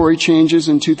regulatory changes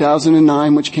in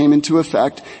 2009, which came into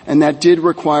effect, and that did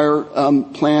require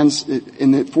plans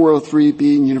in the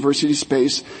 403B and university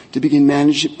space to begin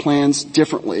managing plans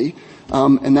differently.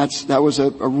 And that was a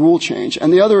rule change.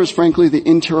 And the other is, frankly, the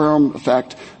interim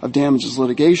effect of damages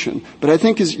litigation. But I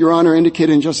think, as Your Honor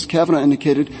indicated and Justice Kavanaugh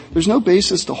indicated, there's no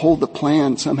basis to hold the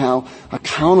plan somehow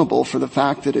accountable for the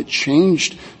fact that it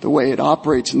changed the way it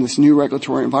operates in this new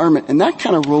regulatory environment. And that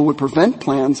kind of rule would prevent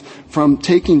plans from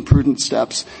taking prudent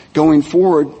steps going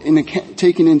forward in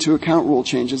taking into account rule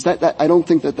changes. I don't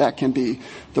think that can be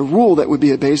the rule that would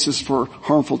be a basis for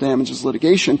harmful damages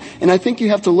litigation. And I think you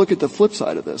have to look at the flip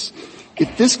side of this.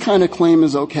 If this kind of claim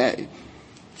is okay,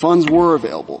 funds were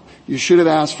available, you should have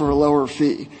asked for a lower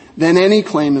fee, then any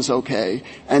claim is okay.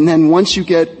 And then once you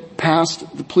get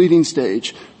past the pleading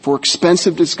stage for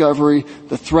expensive discovery,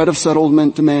 the threat of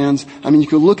settlement demands, you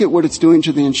could look at what it's doing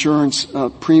to the insurance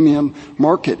premium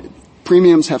market.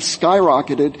 Premiums have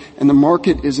skyrocketed and the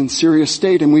market is in serious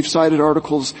state, and we've cited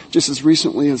articles just as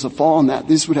recently as the fall on that.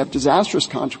 These would have disastrous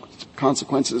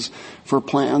consequences for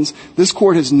plans. This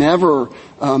court has never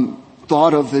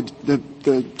thought of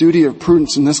the duty of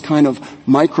prudence in this kind of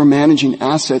micromanaging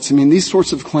assets. These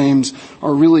sorts of claims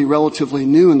are really relatively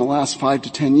new in the last 5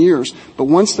 to 10 years. But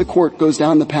once the court goes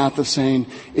down the path of saying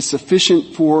it's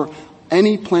sufficient for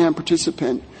any plan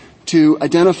participant to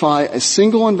identify a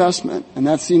single investment, and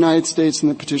that's the United States and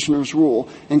the petitioner's rule,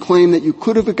 and claim that you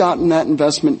could have gotten that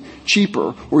investment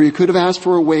cheaper, or you could have asked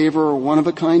for a waiver or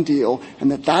one-of-a-kind deal,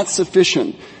 and that's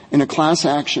sufficient in a class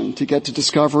action to get to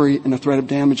discovery and a threat of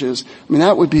damages,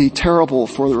 that would be terrible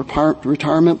for the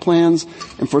retirement plans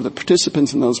and for the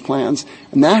participants in those plans,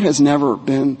 and that has never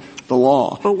been the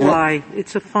law. But why?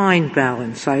 It's a fine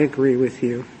balance. I agree with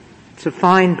you. It's a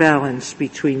fine balance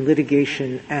between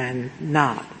litigation and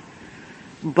not.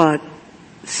 But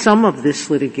some of this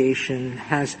litigation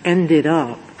has ended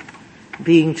up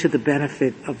being to the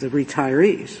benefit of the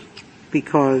retirees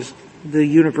because the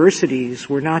universities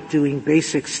were not doing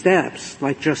basic steps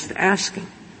like just asking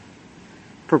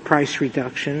for price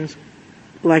reductions,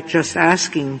 like just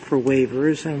asking for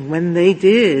waivers, and when they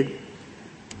did,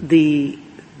 they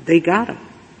got them.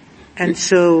 And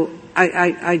so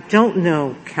I don't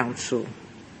know, counsel,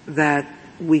 that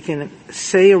we can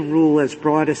say a rule as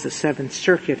broad as the Seventh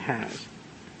Circuit has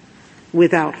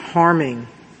without harming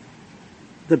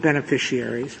the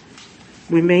beneficiaries.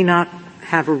 We may not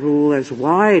have a rule as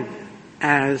wide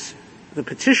as the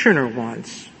petitioner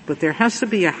wants, but there has to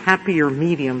be a happier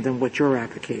medium than what you're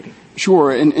advocating.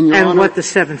 Sure, and Your Honor, what the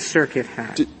Seventh Circuit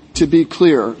has. To be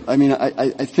clear,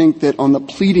 I think that on the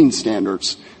pleading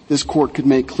standards, this court could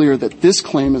make clear that this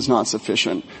claim is not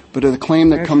sufficient, but a claim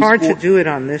that comes forward. It's hard to do it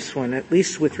on this one, at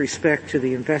least with respect to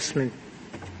the investment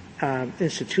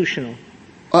institutional.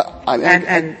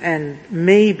 And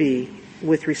maybe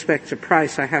with respect to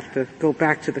price, I have to go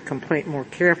back to the complaint more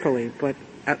carefully, but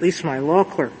at least my law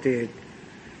clerk did,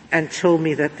 and told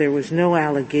me that there was no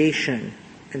allegation,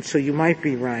 and so you might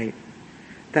be right,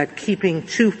 that keeping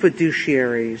two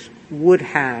fiduciaries would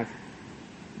have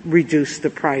reduced the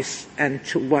price, and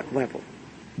to what level.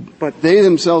 But they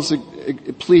themselves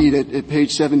plead at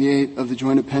page 78 of the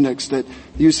joint appendix that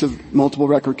the use of multiple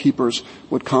record keepers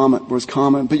was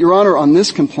common. But, Your Honor, on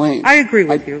this complaint... I agree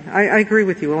with you. I agree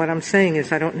with you. What I'm saying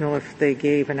is I don't know if they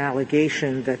gave an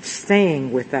allegation that's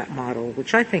staying with that model,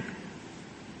 which I think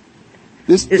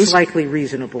is likely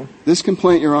reasonable. This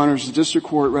complaint, Your Honors, the district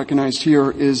court recognized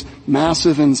here is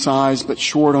massive in size but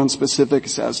short on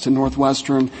specifics as to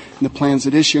Northwestern and the plans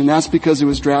at issue, and that's because it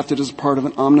was drafted as part of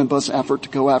an omnibus effort to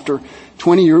go after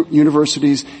 20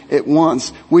 universities at once,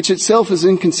 which itself is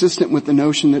inconsistent with the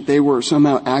notion that they were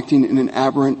somehow acting in an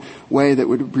aberrant way that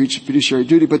would breach fiduciary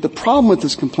duty. But the problem with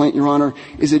this complaint, Your Honor,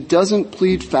 is it doesn't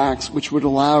plead facts which would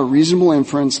allow a reasonable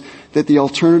inference that the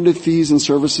alternative fees and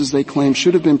services they claim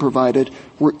should have been provided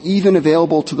were even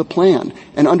available to the plan.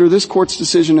 And under this Court's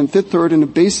decision in Fifth Third in a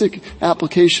basic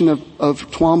application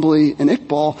of Twombly and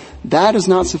Iqbal, that is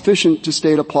not sufficient to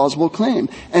state a plausible claim.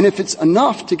 And if it's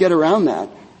enough to get around that,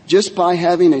 just by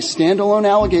having a standalone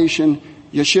allegation,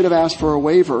 you should have asked for a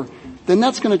waiver, then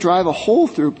that's going to drive a hole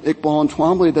through Iqbal and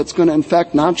Twombly that's going to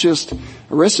infect not just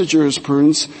ERISA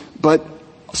jurisprudence, but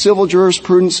civil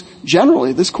jurisprudence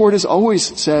generally. This Court has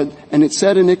always said, and it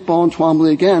said in Iqbal and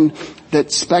Twombly again, that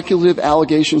speculative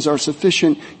allegations are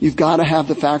sufficient. You've got to have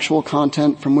the factual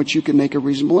content from which you can make a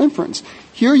reasonable inference.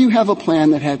 Here you have a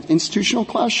plan that had institutional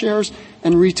class shares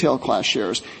and retail class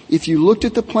shares. If you looked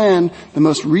at the plan, the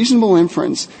most reasonable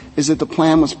inference is that the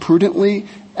plan was prudently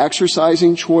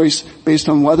exercising choice based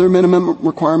on whether minimum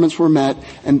requirements were met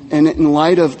and in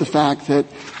light of the fact that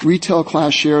retail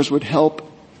class shares would help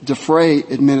defray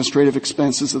administrative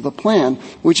expenses of the plan,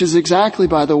 which is exactly,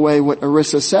 by the way, what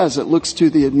ERISA says. It looks to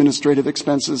the administrative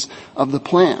expenses of the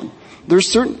plan.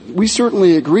 We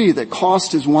certainly agree that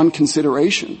cost is one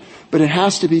consideration, but it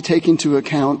has to be taken into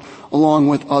account along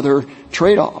with other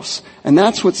trade-offs. And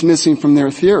that's what's missing from their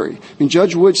theory. I mean,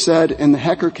 Judge Wood said in the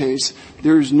Hecker case,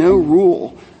 there's no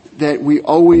rule that we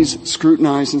always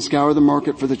scrutinize and scour the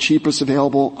market for the cheapest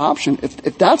available option.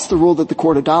 If that's the rule that the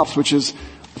Court adopts, which is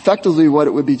effectively what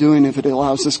it would be doing if it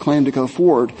allows this claim to go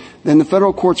forward, then the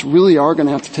federal courts really are going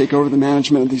to have to take over the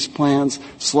management of these plans,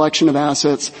 selection of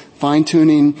assets,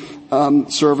 fine-tuning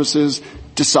services,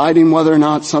 deciding whether or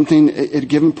not something at a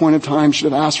given point of time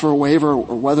should have asked for a waiver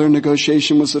or whether a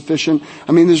negotiation was sufficient.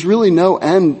 I mean, there's really no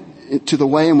end to the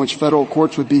way in which federal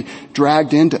courts would be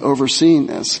dragged into overseeing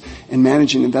this and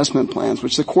managing investment plans,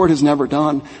 which the Court has never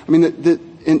done. I mean,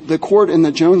 the Court in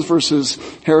the Jones versus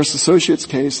Harris Associates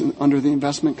case under the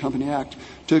Investment Company Act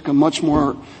took a much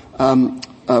more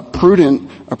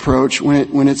prudent approach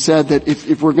when it said that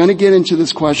if we're going to get into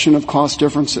this question of cost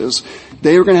differences,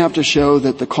 they are going to have to show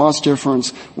that the cost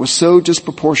difference was so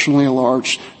disproportionately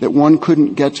large that one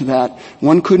couldn't get to that.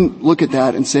 One couldn't look at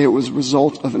that and say it was a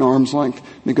result of an arm's length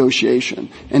negotiation.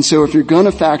 And so if you're going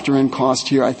to factor in cost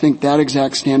here, I think that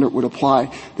exact standard would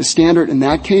apply. The standard in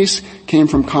that case came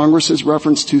from Congress's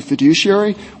reference to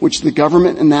fiduciary, which the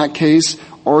government in that case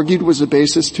argued was a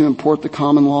basis to import the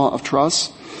common law of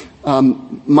trust.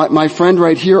 My friend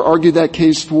right here argued that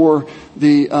case for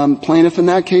the plaintiff in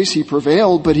that case. He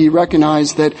prevailed, but he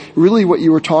recognized that really what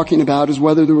you were talking about is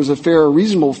whether there was a fair or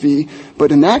reasonable fee.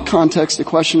 But in that context, the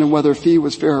question of whether a fee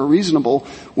was fair or reasonable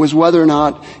was whether or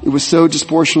not it was so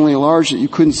disproportionately large that you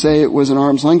couldn't say it was an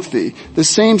arm's length fee. The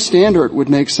same standard would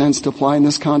make sense to apply in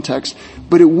this context,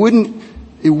 but it wouldn't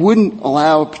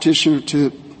allow a petitioner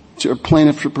a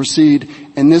plaintiff to proceed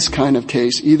in this kind of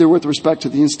case, either with respect to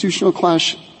the institutional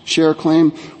class share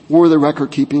claim or the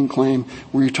record-keeping claim,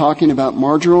 where you're talking about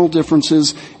marginal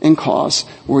differences in costs,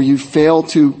 where you fail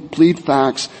to plead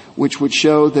facts which would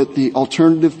show that the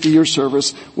alternative fee or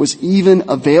service was even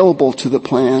available to the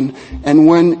plan, and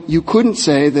when you couldn't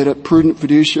say that a prudent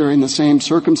fiduciary in the same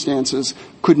circumstances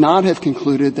could not have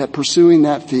concluded that pursuing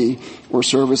that fee or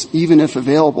service, even if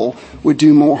available, would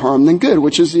do more harm than good,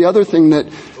 which is the other thing that...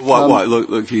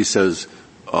 Look, he says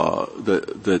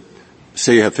that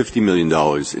say you have $50 million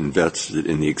invested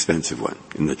in the expensive one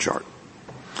in the chart.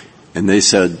 And they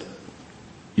said,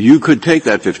 you could take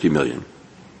that $50 million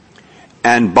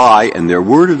and buy, and their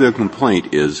word of their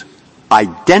complaint is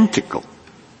identical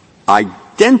fund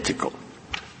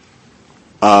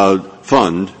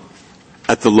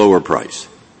at the lower price.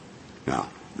 Now,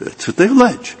 that's what they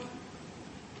allege.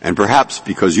 And perhaps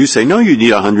because you say, no, you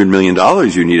need $100 million,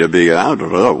 you need a big amount,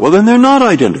 well, then they're not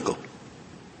identical.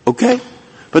 Okay?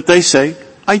 But they say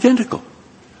identical.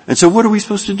 And so what are we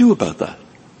supposed to do about that?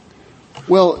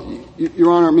 Well,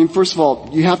 Your Honor, I mean, first of all,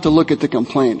 you have to look at the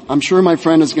complaint. I'm sure my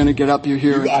friend is going to get up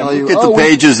here and tell you... Look at the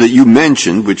pages that you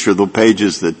mentioned, which are the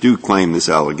pages that do claim this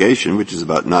allegation, which is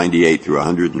about 98 through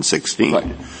 116. Right.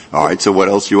 All right, so what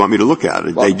else do you want me to look at?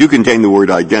 They do contain the word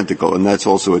identical, and that's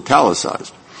also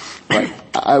italicized. Right.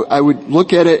 I would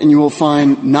look at it and you will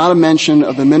find not a mention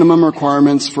of the minimum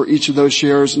requirements for each of those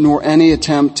shares, nor any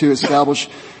attempt to establish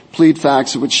plead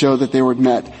facts that would show that they were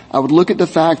met. I would look at the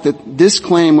fact that this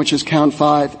claim, which is count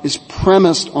 5, is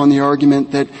premised on the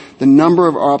argument that the number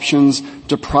of options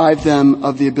deprive them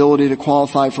of the ability to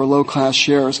qualify for low-class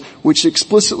shares, which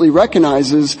explicitly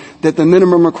recognizes that the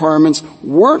minimum requirements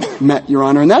weren't met, Your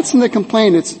Honor. And that's in the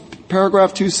complaint. It's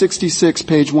paragraph 266,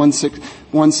 page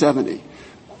 170.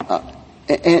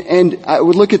 And I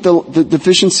would look at the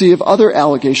deficiency of other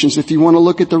allegations. If you want to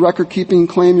look at the record-keeping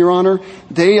claim, Your Honor,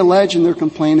 they allege in their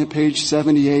complaint at page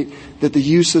 78 that the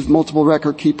use of multiple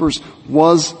record keepers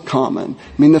was common.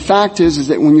 I mean, the fact is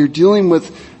that when you're dealing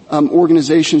with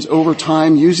organizations over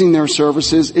time using their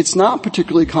services, it's not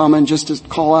particularly common just to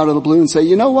call out of the blue and say,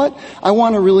 you know what, I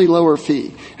want a really lower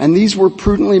fee. And these were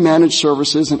prudently managed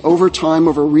services, and over time,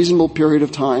 over a reasonable period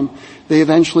of time, they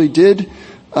eventually did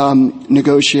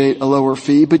negotiate a lower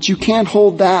fee, but you can't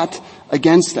hold that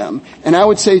against them. And I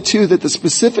would say, too, that the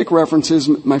specific references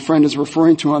my friend is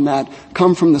referring to on that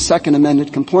come from the second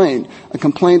amended complaint, a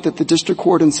complaint that the district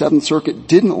court and Seventh Circuit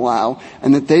didn't allow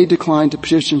and that they declined to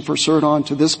petition for cert on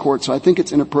to this court. So I think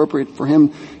it's inappropriate for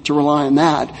him to rely on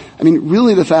that. I mean,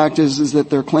 really the fact is that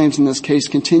their claims in this case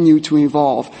continue to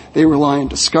evolve. They rely on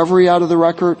discovery out of the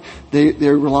record. They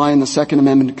rely on the second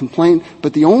amendment complaint.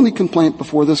 But the only complaint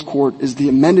before this court is the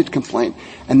amended complaint.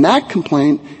 And that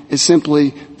complaint is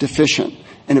simply deficient.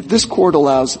 And if this court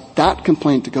allows that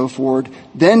complaint to go forward,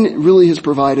 then it really has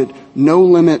provided no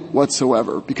limit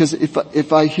whatsoever. Because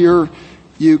if I hear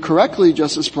you correctly,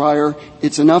 Justice Breyer,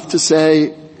 it's enough to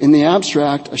say in the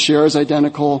abstract, a share is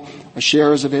identical, a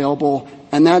share is available,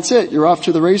 and that's it. You're off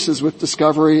to the races with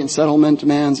discovery and settlement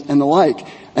demands and the like.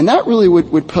 And that really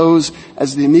would pose,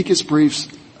 as the amicus briefs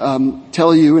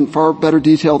tell you in far better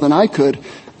detail than I could,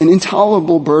 an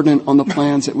intolerable burden on the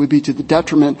plans that would be to the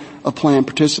detriment of plan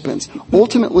participants.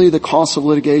 Ultimately, the cost of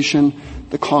litigation,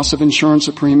 the cost of insurance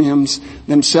of premiums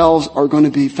themselves are going to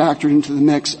be factored into the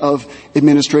mix of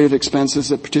administrative expenses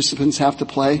that participants have to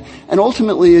pay. And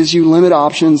ultimately, as you limit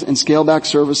options and scale back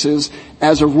services,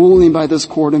 as a ruling by this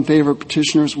court in favor of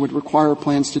petitioners would require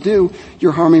plans to do,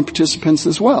 you're harming participants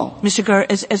as well. Mr. Garre,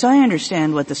 as I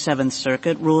understand what the Seventh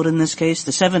Circuit ruled in this case,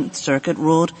 the Seventh Circuit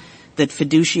ruled that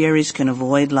fiduciaries can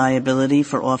avoid liability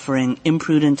for offering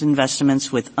imprudent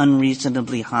investments with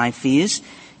unreasonably high fees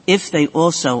if they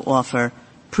also offer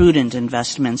prudent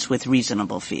investments with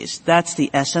reasonable fees. That's the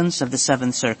essence of the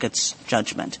Seventh Circuit's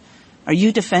judgment. Are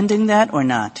you defending that or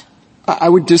not? I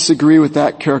would disagree with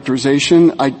that characterization.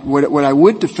 What I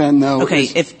would defend, though, okay,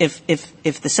 is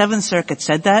if the Seventh Circuit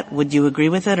said that, would you agree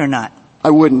with it or not? I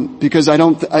wouldn't, because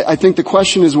I think the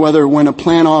question is whether when a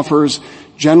plan offers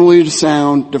generally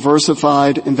sound,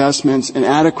 diversified investments and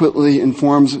adequately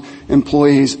informs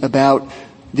employees about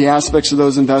the aspects of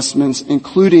those investments,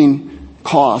 including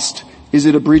cost, is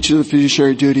it a breach of the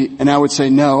fiduciary duty? And I would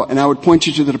say no. And I would point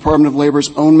you to the Department of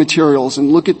Labor's own materials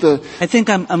and look at the... I think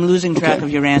I'm losing track of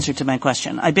your answer to my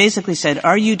question. I basically said,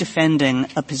 are you defending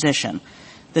a position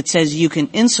that says you can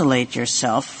insulate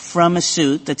yourself from a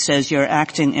suit that says you're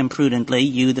acting imprudently,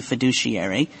 you, the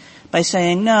fiduciary, by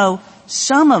saying, no,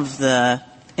 some of the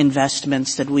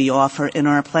investments that we offer in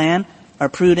our plan are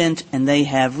prudent and they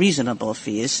have reasonable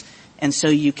fees, and so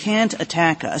you can't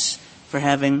attack us for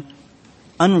having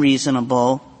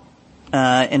unreasonable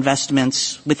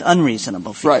investments with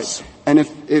unreasonable fees. Right. And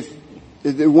if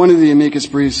one of the amicus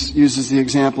briefs uses the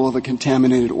example of a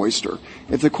contaminated oyster.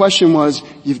 If the question was,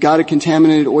 you've got a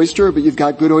contaminated oyster, but you've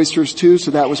got good oysters too,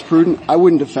 so that was prudent, I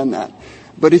wouldn't defend that.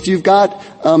 But if you've got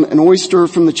an oyster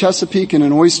from the Chesapeake and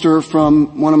an oyster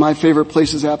from one of my favorite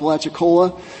places,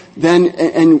 Apalachicola, then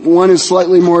and one is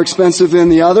slightly more expensive than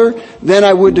the other, then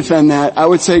I would defend that. I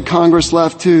would say Congress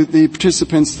left to the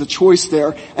participants the choice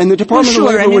there, and the Department of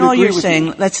Labor would agree with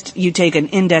me. You take an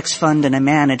index fund and a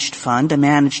managed fund. A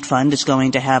managed fund is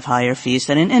going to have higher fees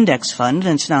than an index fund,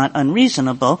 and it's not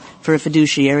unreasonable for a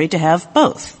fiduciary to have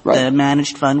both. Right. The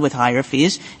managed fund with higher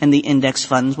fees and the index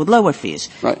funds with lower fees.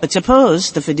 Right. But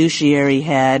suppose the fiduciary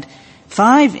had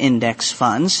 5 index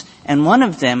funds, and one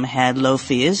of them had low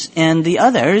fees, and the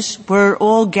others were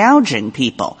all gouging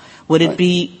people. Would it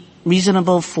be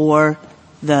reasonable for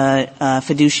the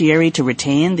fiduciary to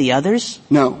retain the others?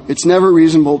 No. It's never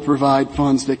reasonable to provide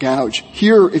funds that gouge.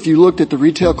 Here, if you looked at the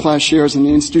retail class shares and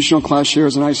the institutional class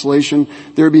shares in isolation,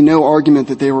 there would be no argument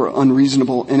that they were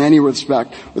unreasonable in any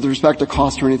respect, with respect to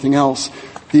cost or anything else.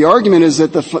 The argument is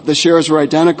that the shares were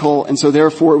identical, and so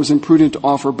therefore it was imprudent to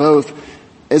offer both.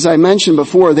 as I mentioned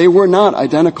before, they were not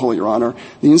identical, Your Honor.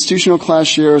 The institutional class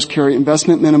shares carry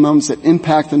investment minimums that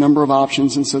impact the number of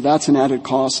options, and so that's an added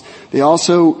cost.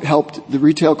 The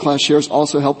retail class shares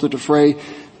also helped to defray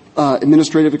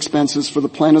administrative expenses for the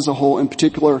plan as a whole, in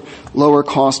particular lower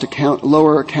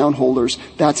account holders.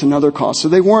 That's another cost. So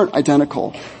they weren't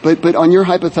identical. But on your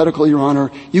hypothetical, Your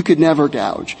Honor, you could never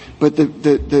gouge. But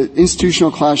the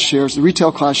institutional class shares, the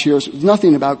retail class shares,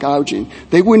 nothing about gouging.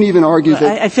 They wouldn't even argue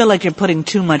that. I feel like you're putting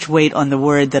too much weight on the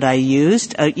word that I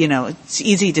used. It's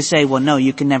easy to say, well, no,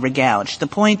 you can never gouge. The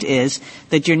point is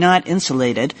that you're not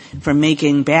insulated from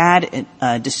making bad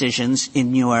decisions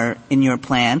in your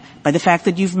plan by the fact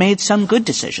that you've made some good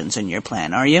decisions in your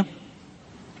plan, are you?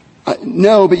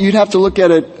 No, but you'd have to look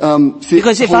at it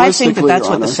because if I think that that's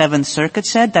Your what the Honor. Seventh Circuit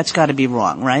said, that's got to be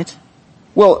wrong, right?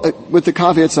 Well, with the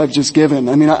caveats I've just given,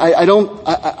 I mean,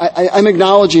 I'm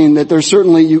acknowledging that there's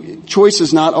certainly choice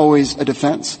is not always a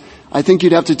defense. I think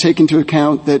you'd have to take into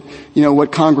account that,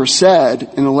 what Congress said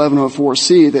in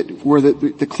 1104C, that where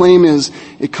the claim is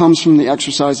it comes from the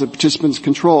exercise of participants'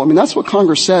 control. I mean, that's what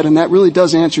Congress said, and that really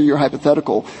does answer your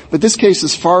hypothetical. But this case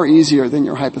is far easier than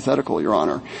your hypothetical, Your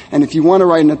Honor. And if you want to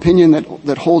write an opinion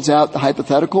that holds out the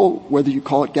hypothetical, whether you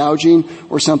call it gouging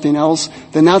or something else,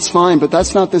 then that's fine. But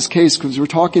that's not this case, because we're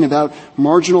talking about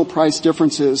marginal price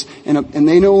differences, and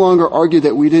they no longer argue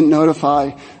that we didn't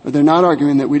notify, or they're not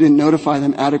arguing that we didn't notify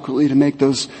them adequately to make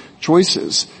those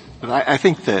choices. But I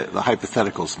think that the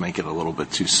hypotheticals make it a little bit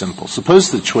too simple.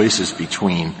 Suppose the choice is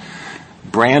between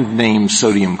brand name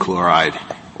sodium chloride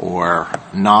or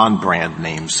non-brand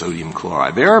name sodium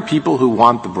chloride. There are people who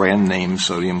want the brand name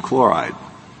sodium chloride.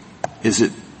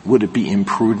 Would it be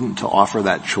imprudent to offer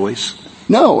that choice?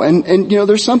 No, and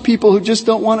there's some people who just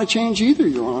don't want to change either,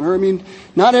 Your Honor. I mean,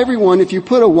 not everyone, if you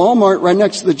put a Walmart right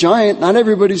next to the Giant, not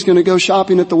everybody's going to go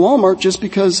shopping at the Walmart just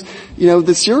because,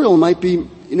 the cereal might be,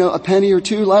 a penny or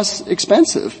two less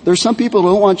expensive. There's some people who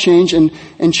don't want change, and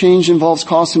change involves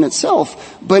cost in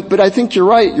itself. But I think you're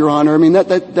right, Your Honor. I mean,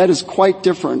 that is quite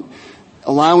different.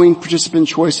 Allowing participant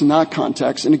choice in that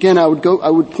context. And again, I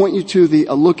would point you to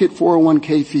a look at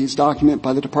 401k fees document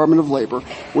by the Department of Labor,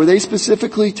 where they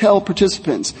specifically tell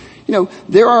participants,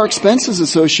 there are expenses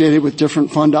associated with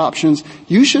different fund options.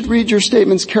 You should read your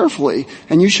statements carefully,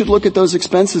 and you should look at those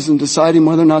expenses in deciding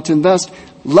whether or not to invest.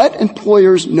 Let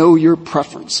employers know your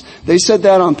preference. They said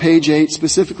that on page 8,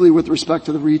 specifically with respect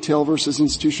to the retail versus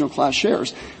institutional class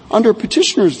shares. Under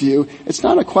petitioner's view, it's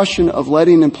not a question of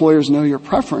letting employers know your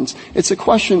preference. It's a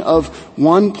question of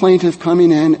one plaintiff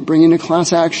coming in, bringing a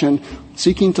class action,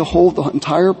 seeking to hold the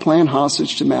entire plan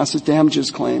hostage to massive damages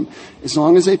claim, as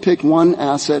long as they pick one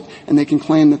asset and they can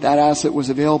claim that asset was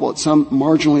available at some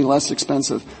marginally less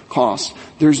expensive cost.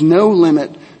 There's no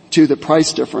limit to the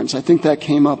price difference. I think that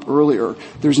came up earlier.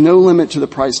 There's no limit to the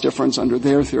price difference under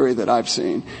their theory that I've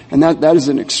seen. And that is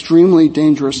an extremely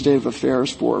dangerous state of affairs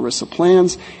for ERISA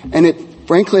plans. And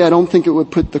frankly, I don't think it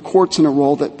would put the courts in a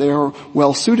role that they're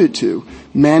well suited to,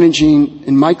 managing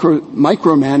and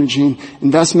micromanaging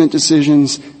investment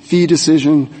decisions, fee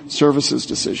decision, services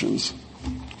decisions.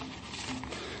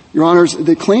 Your Honors, if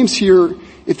the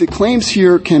claims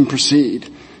here can proceed,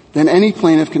 then any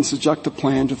plaintiff can subject the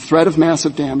plan to threat of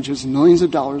massive damages and millions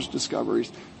of dollars discoveries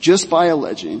just by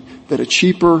alleging that a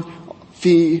cheaper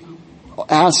fee,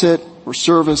 asset, or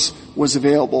service was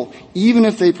available, even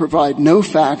if they provide no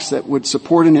facts that would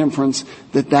support an inference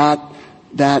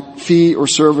that fee or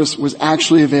service was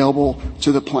actually available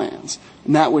to the plans.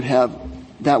 And that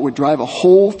would drive a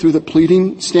hole through the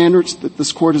pleading standards that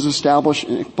this Court has established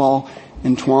in Iqbal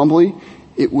and Twombly.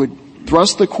 It would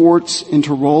thrust the courts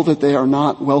into a role that they are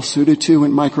not well suited to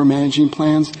in micromanaging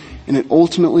plans, and it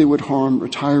ultimately would harm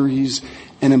retirees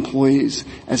and employees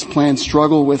as plans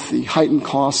struggle with the heightened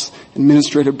costs,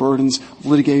 administrative burdens of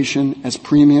litigation as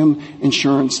premium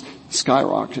insurance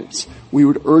skyrockets. We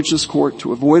would urge this Court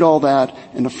to avoid all that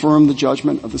and affirm the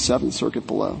judgment of the Seventh Circuit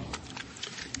below.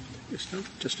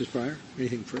 Justice Breyer,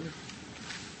 anything further?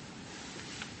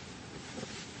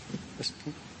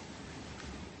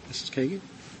 Mrs. Kagan?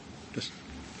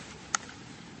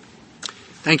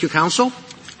 Thank you, counsel.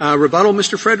 Rebuttal,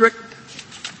 Mr. Frederick.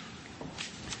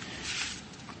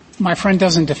 My friend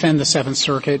doesn't defend the Seventh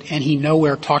Circuit, and he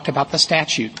nowhere talked about the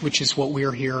statute, which is what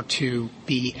we're here to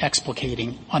be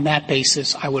explicating. On that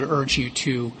basis, I would urge you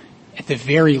to, at the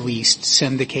very least,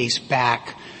 send the case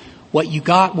back What you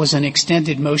got was an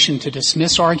extended motion to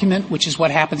dismiss argument, which is what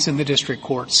happens in the district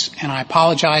courts. And I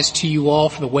apologize to you all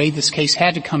for the way this case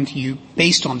had to come to you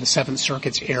based on the Seventh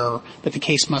Circuit's error, but the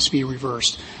case must be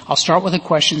reversed. I'll start with the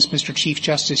questions, Mr. Chief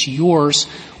Justice, yours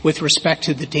with respect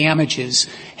to the damages.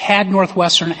 Had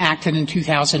Northwestern acted in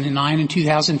 2009 and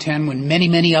 2010 when many,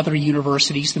 many other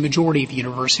universities, the majority of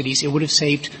universities, it would have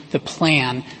saved the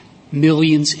plan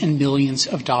millions and millions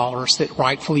of dollars that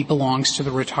rightfully belongs to the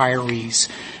retirees.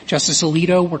 Justice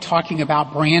Alito, we're talking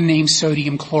about brand name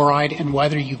sodium chloride and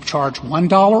whether you charge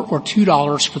 $1 or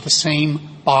 $2 for the same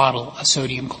bottle of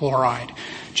sodium chloride.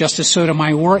 Justice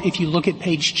Sotomayor, if you look at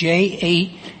page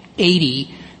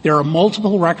J880, there are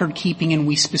multiple record keeping, and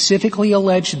we specifically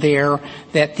allege there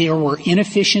that there were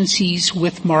inefficiencies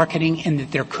with marketing and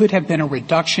that there could have been a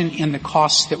reduction in the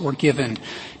costs that were given.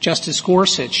 Justice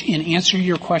Gorsuch, in answer to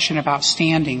your question about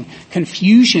standing,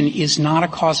 confusion is not a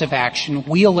cause of action.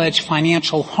 We allege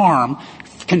financial harm.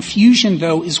 Confusion,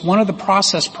 though, is one of the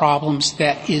process problems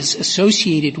that is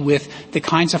associated with the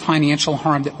kinds of financial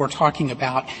harm that we're talking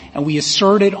about. And we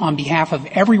asserted on behalf of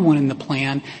everyone in the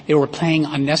plan they were paying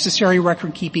unnecessary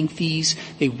record-keeping fees,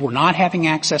 they were not having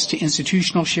access to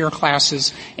institutional share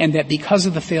classes, and that because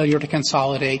of the failure to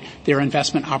consolidate, their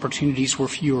investment opportunities were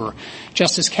fewer.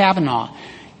 Justice Kavanaugh,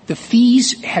 the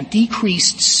fees have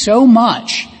decreased so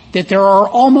much that there are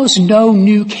almost no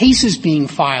new cases being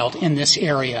filed in this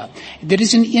area. That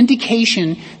is an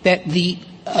indication that the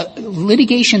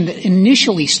litigation that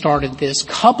initially started this,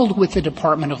 coupled with the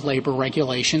Department of Labor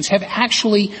regulations, have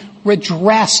actually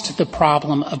redressed the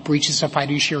problem of breaches of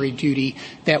fiduciary duty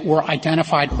that were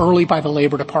identified early by the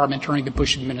Labor Department during the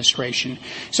Bush administration.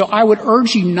 So I would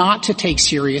urge you not to take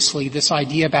seriously this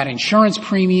idea about insurance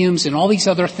premiums and all these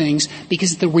other things,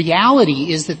 because the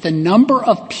reality is that the number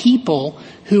of people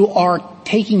who are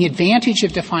taking advantage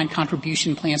of defined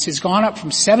contribution plans has gone up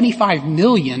from 75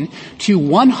 million to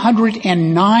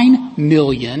 109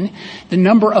 million. The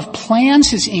number of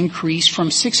plans has increased from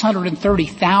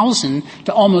 630,000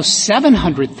 to almost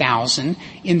 700,000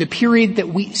 in the period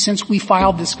since we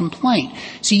filed this complaint.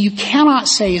 So you cannot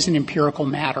say as an empirical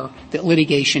matter that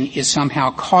litigation is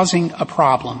somehow causing a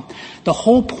problem. The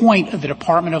whole point of the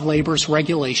Department of Labor's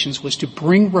regulations was to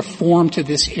bring reform to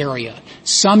this area.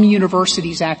 Some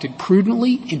universities acted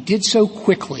prudently and did so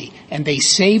quickly, and they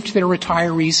saved their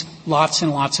retirees lots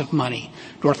and lots of money.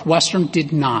 Northwestern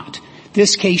did not.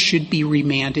 This case should be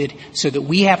remanded so that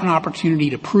we have an opportunity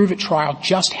to prove at trial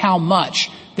just how much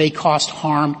they caused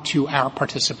harm to our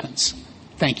participants.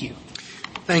 Thank you.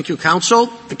 Thank you, counsel.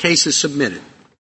 The case is submitted.